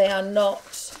 but they are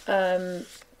not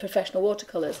professional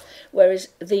watercolours, whereas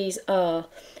these are.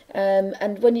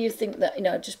 And when you think that, you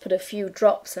know, I just put a few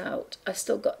drops out, I've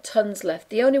still got tons left.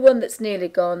 The only one that's nearly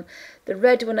gone, the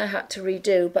red one I had to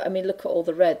redo, but I mean, look at all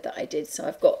the red that I did, so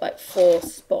I've got like 4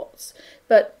 spots,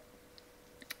 but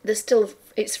there's still,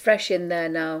 it's fresh in there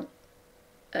now.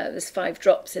 There's 5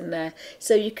 drops in there,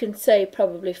 so you can say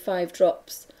probably 5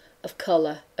 drops of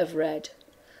colour of red,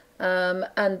 and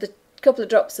the couple of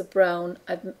drops of brown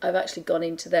I've actually gone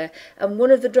into there, and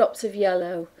one of the drops of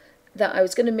yellow that I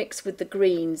was going to mix with the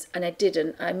greens and I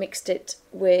didn't, I mixed it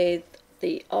with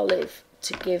the olive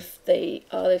to give the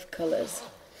olive colours.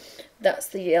 That's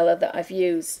the yellow that I've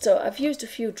used, so I've used a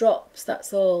few drops,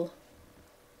 that's all.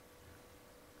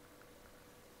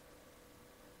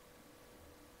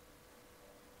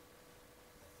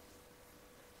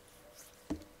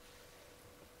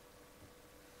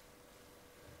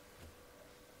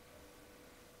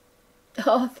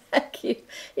 Oh, thank you.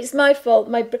 It's my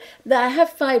fault. I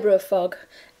have fibro fog,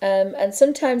 and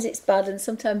sometimes it's bad and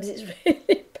sometimes it's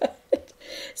really bad.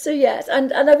 So yes,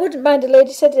 and I wouldn't mind, a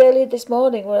lady said it earlier this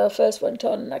morning when I first went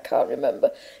on and I can't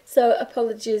remember. So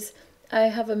apologies, I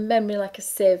have a memory like a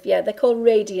sieve. Yeah, they're called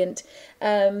Radiant.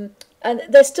 And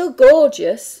they're still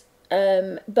gorgeous,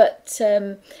 but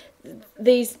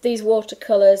these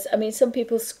watercolours, I mean, some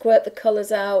people squirt the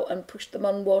colours out and push them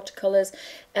on watercolours.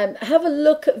 Have a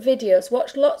look at videos,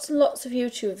 watch lots and lots of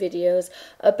YouTube videos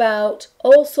about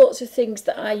all sorts of things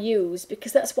that I use,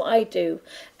 because that's what I do.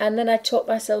 And then I talk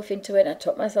myself into it, I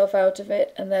talk myself out of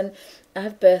it, and then I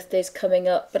have birthdays coming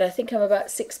up, but I think I'm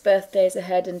about 6 birthdays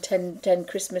ahead and 10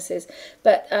 Christmases,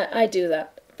 but I do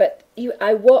that. But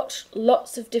I watch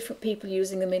lots of different people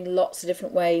using them in lots of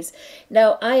different ways.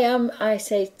 Now, I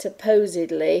say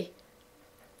supposedly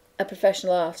a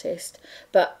professional artist,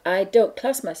 but I don't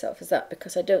class myself as that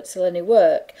because I don't sell any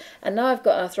work. And now I've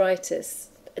got arthritis.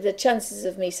 The chances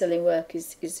of me selling work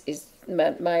is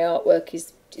my artwork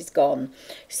is gone.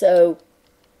 So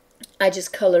I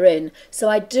just colour in. So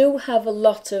I do have a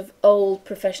lot of old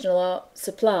professional art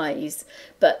supplies,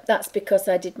 but that's because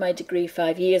I did my degree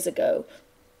 5 years ago.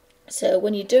 So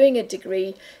when you're doing a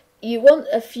degree, you want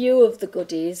a few of the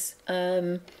goodies,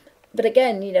 but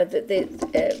again, you know,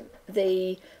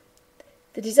 the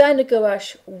designer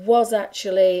gouache was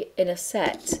actually in a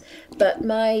set, but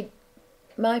my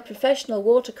professional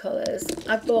watercolours,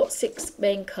 I've bought 6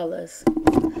 main colours.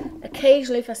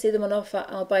 Occasionally, if I see them on offer,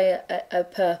 I'll buy a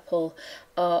purple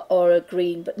or a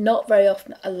green, but not very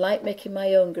often. I like making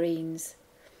my own greens.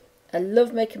 I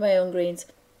love making my own greens.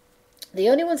 The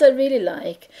only ones I really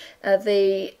like are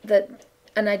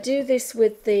and I do this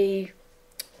with the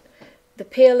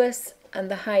peerless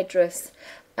and the hydrus,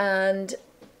 and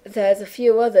there's a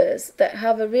few others that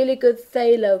have a really good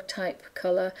phthalo type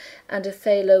colour and a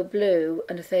phthalo blue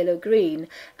and a phthalo green,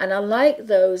 and I like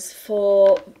those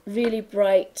for really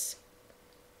bright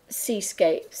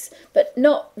seascapes, but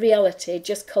not reality,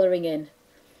 just colouring in.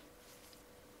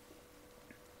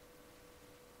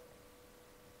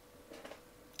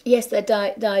 Yes, they're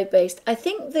dye-based. I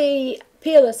think the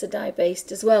peerless are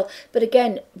dye-based as well, but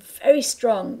again, very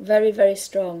strong, very, very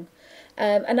strong.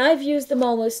 And I've used them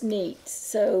almost neat,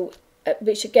 so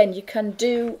which again you can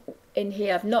do in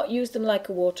here. I've not used them like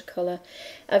a watercolour.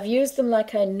 I've used them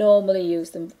like I normally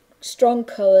use them, strong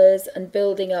colours and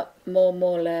building up more and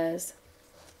more layers.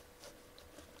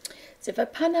 So if I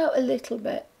pan out a little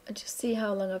bit and just see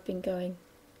how long I've been going.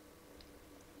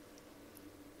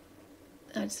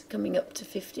 That's coming up to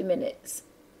 50 minutes.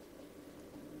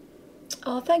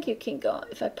 Oh, thank you, King God.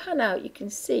 If I pan out, you can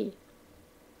see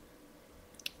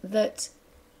that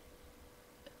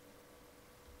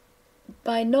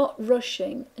by not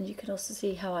rushing, and you can also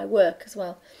see how I work as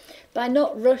well, by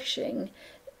not rushing,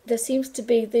 there seems to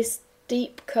be this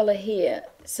deep colour here,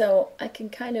 so I can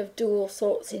kind of do all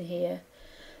sorts in here.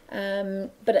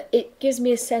 But it gives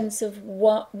me a sense of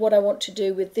what I want to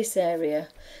do with this area,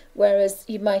 whereas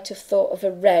you might have thought of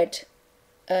a red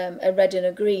and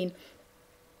a green.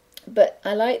 But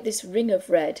I like this ring of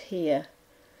red here,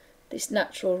 this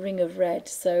natural ring of red,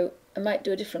 so I might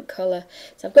do a different colour.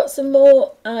 So I've got some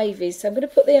more ivy, so I'm going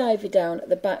to put the ivy down at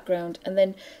the background and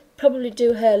then probably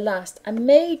do her last. I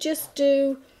may just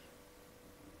do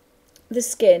the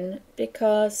skin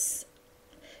because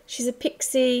she's a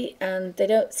pixie and they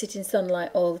don't sit in sunlight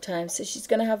all the time, so she's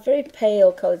going to have very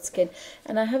pale coloured skin,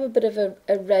 and I have a bit of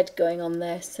a red going on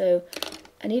there, so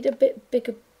I need a bit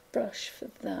bigger brush for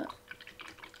that.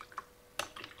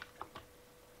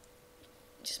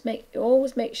 Just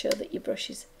always make sure that your brush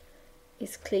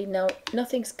is clean. Now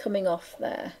nothing's coming off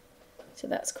there, so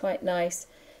that's quite nice.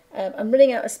 I'm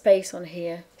running out of space on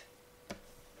here.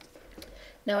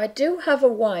 Now I do have a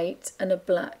white and a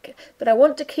black, but I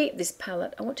want to keep this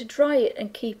palette. I want to dry it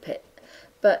and keep it,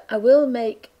 but I will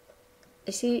make,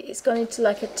 you see it's gone into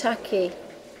like a tacky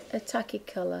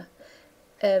colour,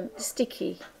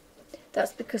 sticky.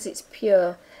 That's because it's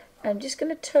pure. I'm just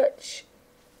going to touch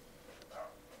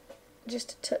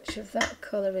just a touch of that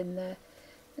colour in there.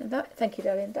 And that, thank you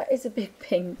darling, that is a bit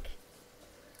pink.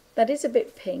 That is a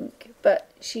bit pink,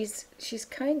 but she's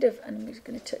kind of, and I'm just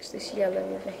going to touch this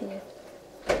yellow over here.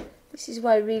 This is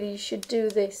why really you should do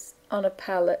this on a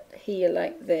palette here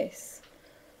like this.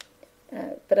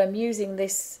 But I'm using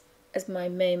this as my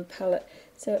main palette,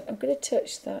 so I'm going to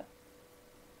touch that.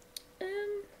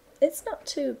 It's not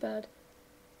too bad.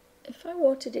 If I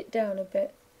watered it down a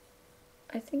bit,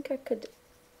 I think I could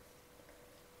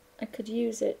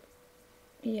use it.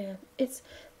 Yeah,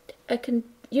 I can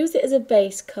use it as a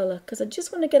base colour because I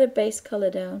just want to get a base colour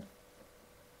down.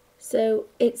 So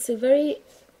it's a very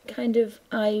kind of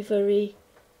ivory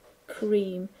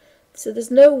cream, so there's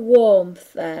no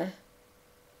warmth there.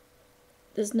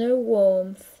 There's no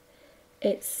warmth,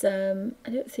 It's I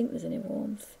don't think there's any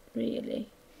warmth really,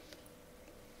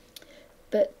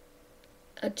 but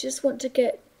I just want to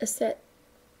get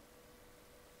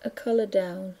a colour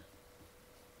down.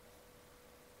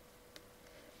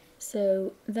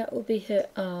 So that will be her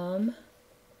arm,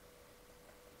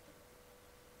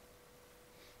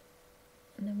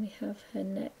 and then we have her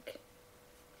neck.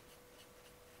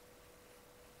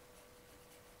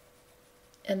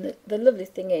 And the lovely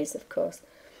thing is, of course,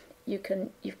 you've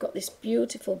got this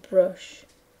beautiful brush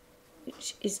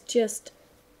which is just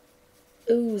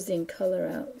oozing colour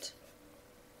out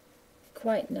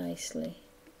quite nicely.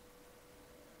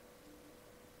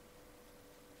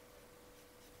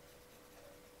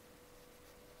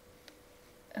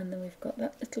 And then we've got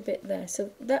that little bit there, so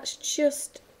that's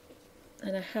just,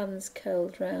 and her hands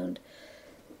curled round.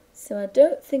 So I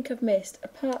don't think I've missed,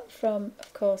 apart from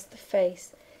of course the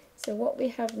face. So what we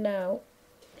have now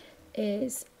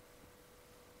is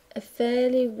a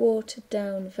fairly watered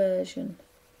down version.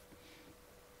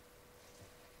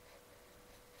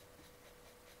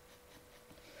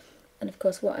 And of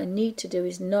course what I need to do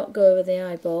is not go over the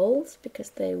eyeballs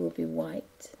because they will be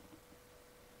white.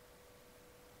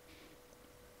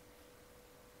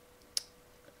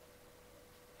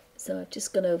 So I've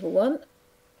just gone over one.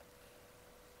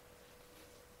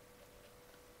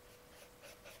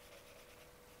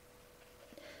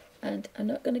 And I'm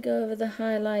not going to go over the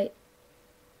highlight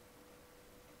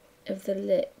of the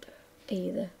lip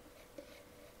either.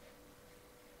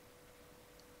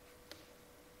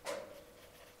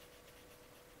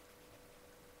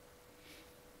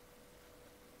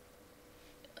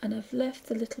 And I've left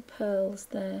the little pearls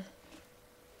there.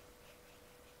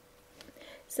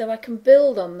 So I can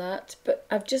build on that, but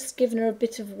I've just given her a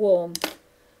bit of warmth.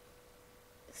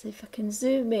 So if I can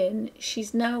zoom in,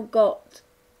 she's now got,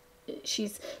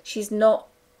 she's not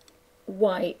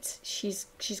white, she's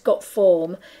got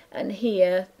form, and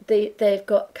here they've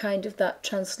got kind of that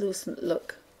translucent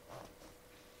look.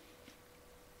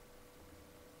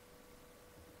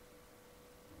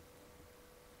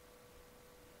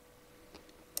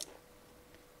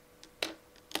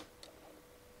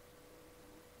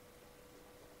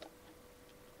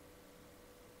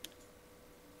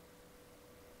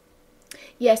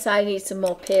 Yes, I need some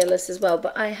more peerless as well,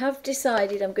 but I have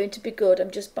decided I'm going to be good.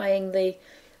 I'm just buying the,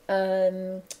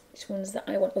 which ones that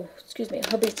I want. Oh, excuse me,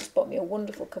 hubby's just bought me a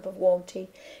wonderful cup of warm tea,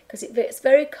 because it's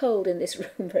very cold in this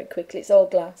room very quickly. It's all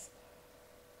glass.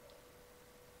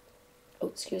 Oh,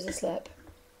 excuse the slap.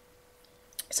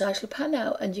 So I shall pan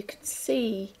out, and you can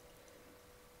see,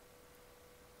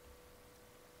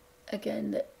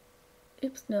 again, that,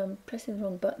 oops, no, I'm pressing the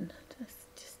wrong button.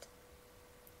 Just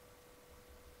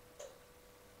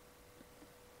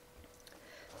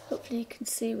hopefully you can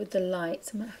see with the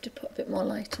lights. I might have to put a bit more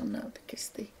light on now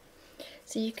because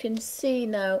so you can see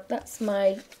now that's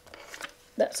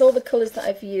all the colours that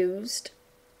I've used,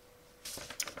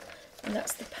 and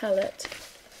that's the palette.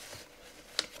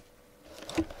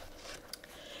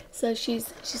 So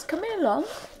she's coming along.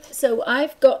 So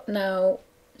I've got now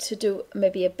to do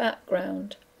maybe a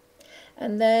background,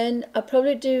 and then I'll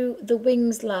probably do the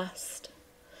wings last.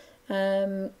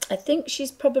 I think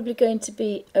she's probably going to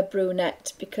be a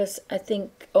brunette, because I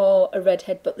think, or a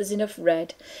redhead, but there's enough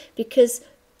red, because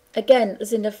again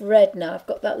there's enough red now. I've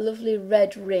got that lovely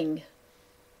red ring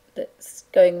that's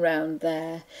going round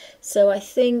there. So I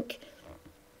think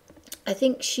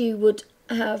she would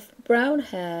have brown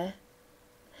hair,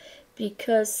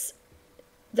 because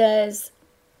there's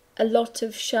a lot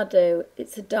of shadow.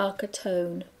 It's a darker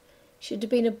tone. Should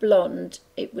have been a blonde,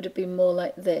 it would have been more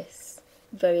like this,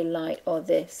 very light, or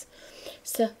this.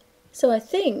 So I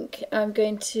think I'm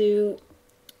going to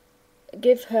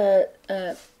give her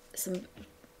some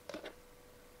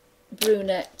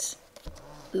brunette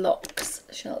locks,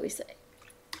 shall we say.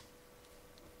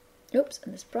 Oops,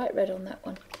 and there's bright red on that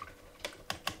one,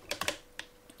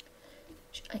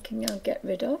 which I can now get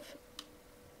rid of.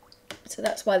 So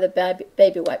that's why the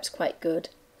baby wipe's quite good,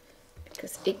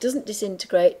 because it doesn't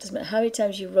disintegrate. Doesn't matter how many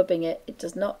times you're rubbing it, it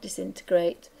does not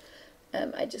disintegrate.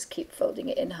 I just keep folding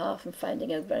it in half and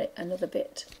finding another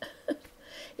bit.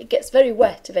 It gets very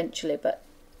wet eventually, but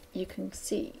you can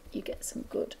see you get some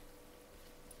good.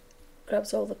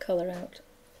 Grabs all the colour out.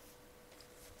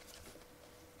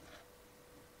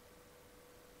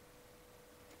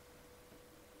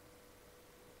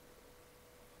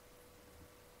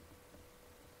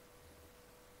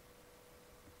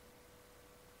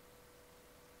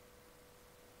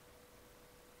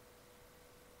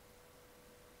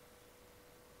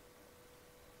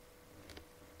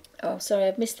 Oh, sorry,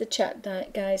 I've missed the chat,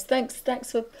 guys. Thanks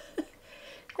for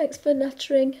thanks for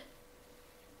nattering.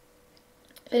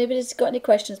 If anybody's got any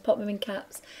questions, pop them in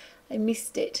caps. I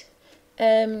missed it.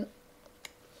 What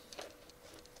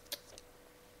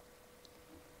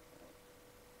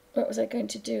was I going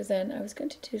to do then? I was going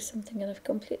to do something and I've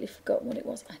completely forgotten what it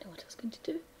was. I know what I was going to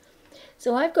do.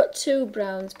 So I've got 2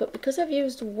 browns, but because I've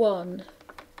used one,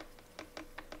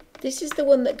 this is the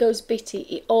one that goes bitty.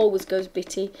 It always goes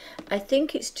bitty. I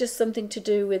think it's just something to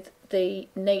do with the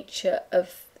nature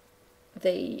of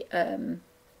the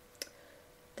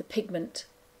pigment.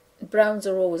 Browns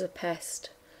are always a pest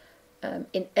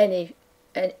in any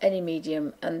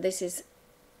medium, and this is.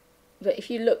 But if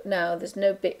you look now, there's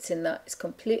no bits in that. It's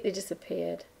completely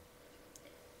disappeared,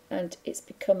 and it's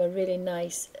become a really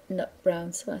nice nut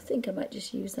brown. So I think I might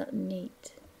just use that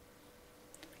neat.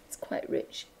 It's quite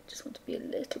rich. Just want to be a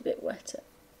little bit wetter.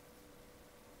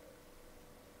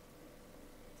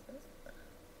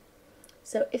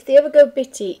 So if they ever go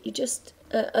bitty, you just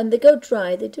and they go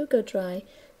dry. They do go dry.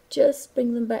 Just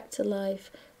bring them back to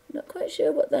life. I'm not quite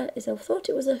sure what that is. I thought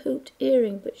it was a hooped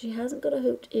earring, but she hasn't got a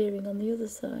hooped earring on the other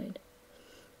side.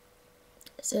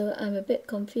 So I'm a bit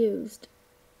confused.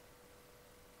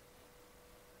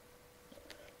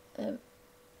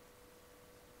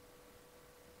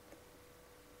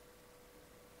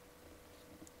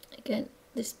 Again,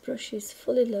 this brush is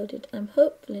fully loaded. I'm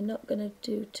hopefully not going to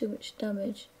do too much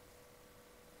damage,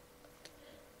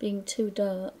 being too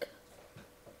dark.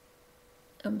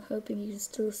 I'm hoping you can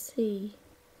still see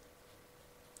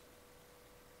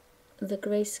the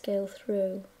grayscale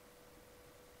through.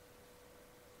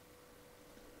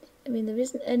 I mean, there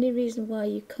isn't any reason why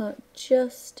you can't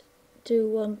just do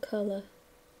one colour,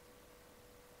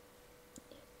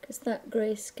 because that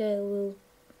grayscale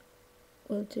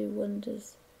will do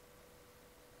wonders.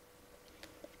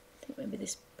 I think maybe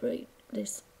this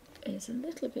is a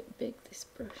little bit big, this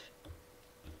brush.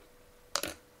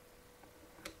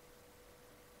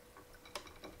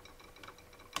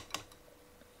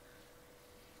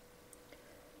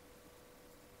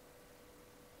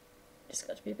 Just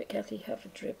got to be a bit careful you have a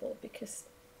dribble, because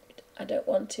I don't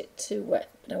want it too wet,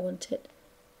 but I want it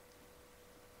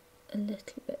a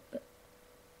little bit. But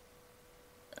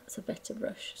that's a better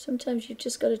brush. Sometimes you've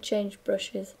just got to change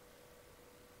brushes.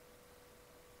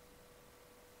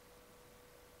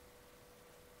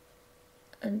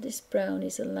 And this brown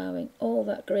is allowing all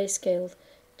that grayscale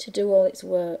to do all its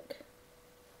work.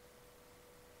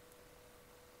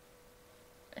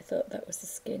 I thought that was the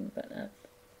skin, but I've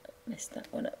messed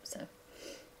that one up. So,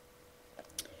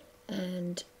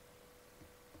 and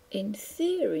in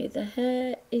theory the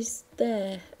hair is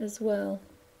there as well,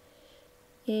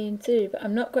 in theory, but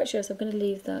I'm not quite sure, so I'm going to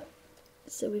leave that.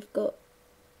 So we've got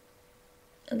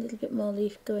a little bit more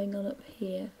leaf going on up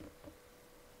here.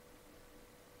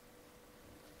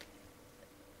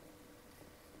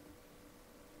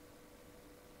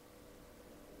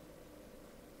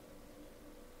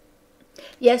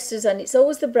 Yes, Suzanne, it's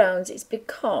always the browns. It's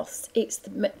because it's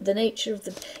the nature of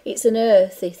it's an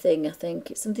earthy thing, I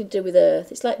think. It's something to do with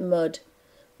earth. It's like mud.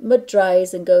 Mud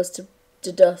dries and goes to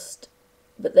dust,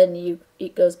 but then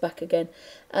it goes back again.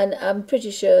 And I'm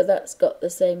pretty sure that's got the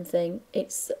same thing.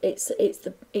 It's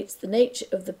the nature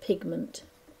of the pigment.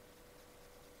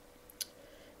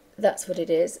 That's what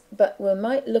it is. But we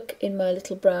might look in my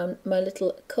little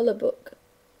colour book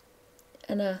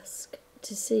and ask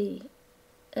to see.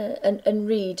 And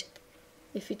read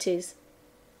if it is.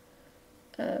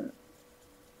 I'm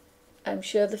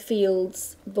sure the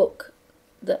Fields book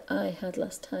that I had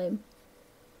last time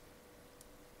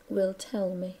will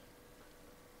tell me.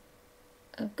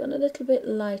 I've gone a little bit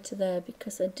lighter there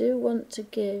because I do want to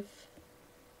give,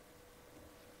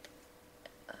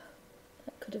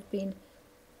 that could have been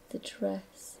the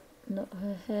dress, not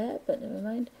her hair, but never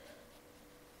mind.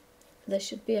 There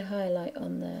should be a highlight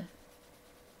on there.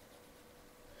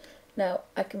 Now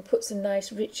I can put some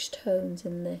nice rich tones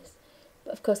in this,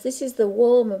 but of course this is the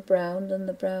warmer brown than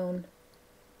the brown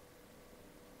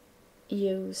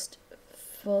used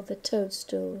for the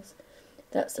toadstools.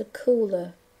 That's a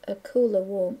cooler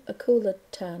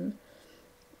tan.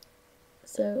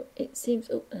 So it seems,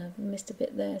 oh, I've missed a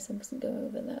bit there, so I mustn't go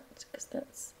over that, because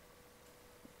that's,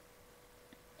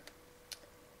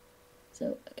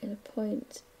 so I'm going to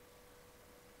point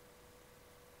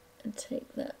and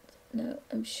take that. Now,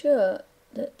 I'm sure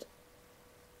that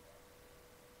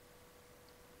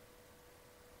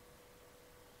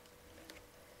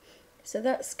so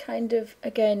that's kind of,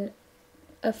 again,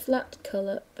 a flat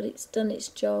colour, but it's done its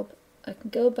job. I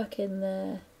can go back in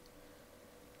there,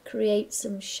 create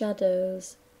some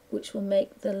shadows, which will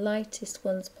make the lightest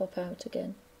ones pop out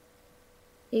again,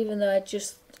 even though I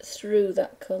just threw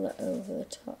that colour over the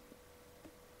top.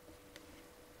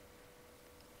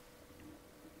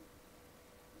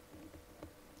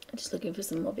 I'm just looking for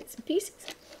some more bits and pieces.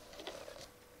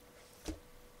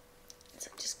 So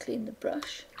just clean the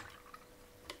brush.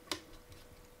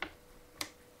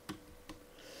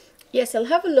 Yes, I'll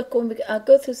have a look when I'll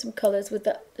go through some colours with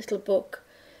that little book,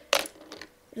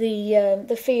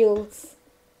 the Fields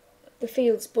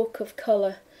book of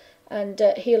colour, and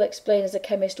he'll explain as a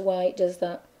chemist why it does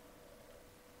that.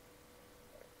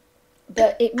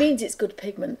 But it means it's good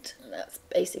pigment. That's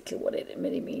basically what it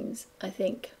really means, I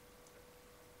think.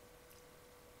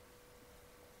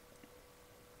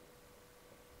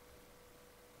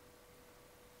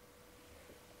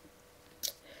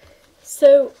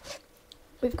 So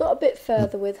we've got a bit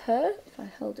further with her. If I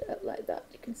hold it up like that,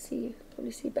 you can see,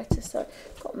 probably see better. Sorry,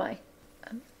 got my,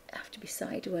 I have to be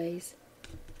sideways.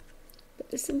 But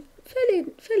there's some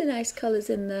fairly nice colours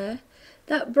in there.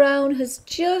 That brown has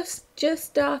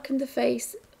just darkened the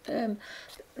face,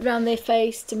 around their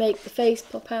face to make the face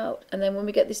pop out. And then when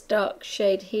we get this dark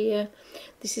shade here,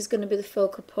 this is going to be the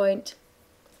focal point.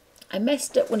 I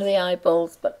messed up one of the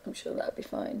eyeballs, but I'm sure that'll be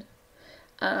fine.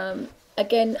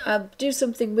 Again, I'll do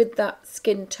something with that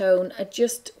skin tone. I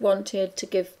just wanted to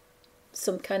give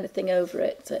some kind of thing over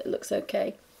it so it looks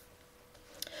okay.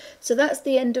 So that's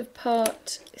the end of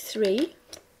part 3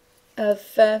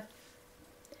 of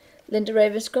Linda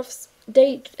Ravenscroft's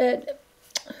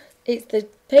it's the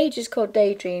page is called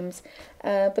Daydreams,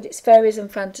 but it's Fairies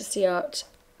and Fantasy Art,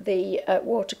 the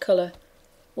watercolour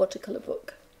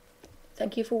book.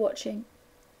 Thank you for watching.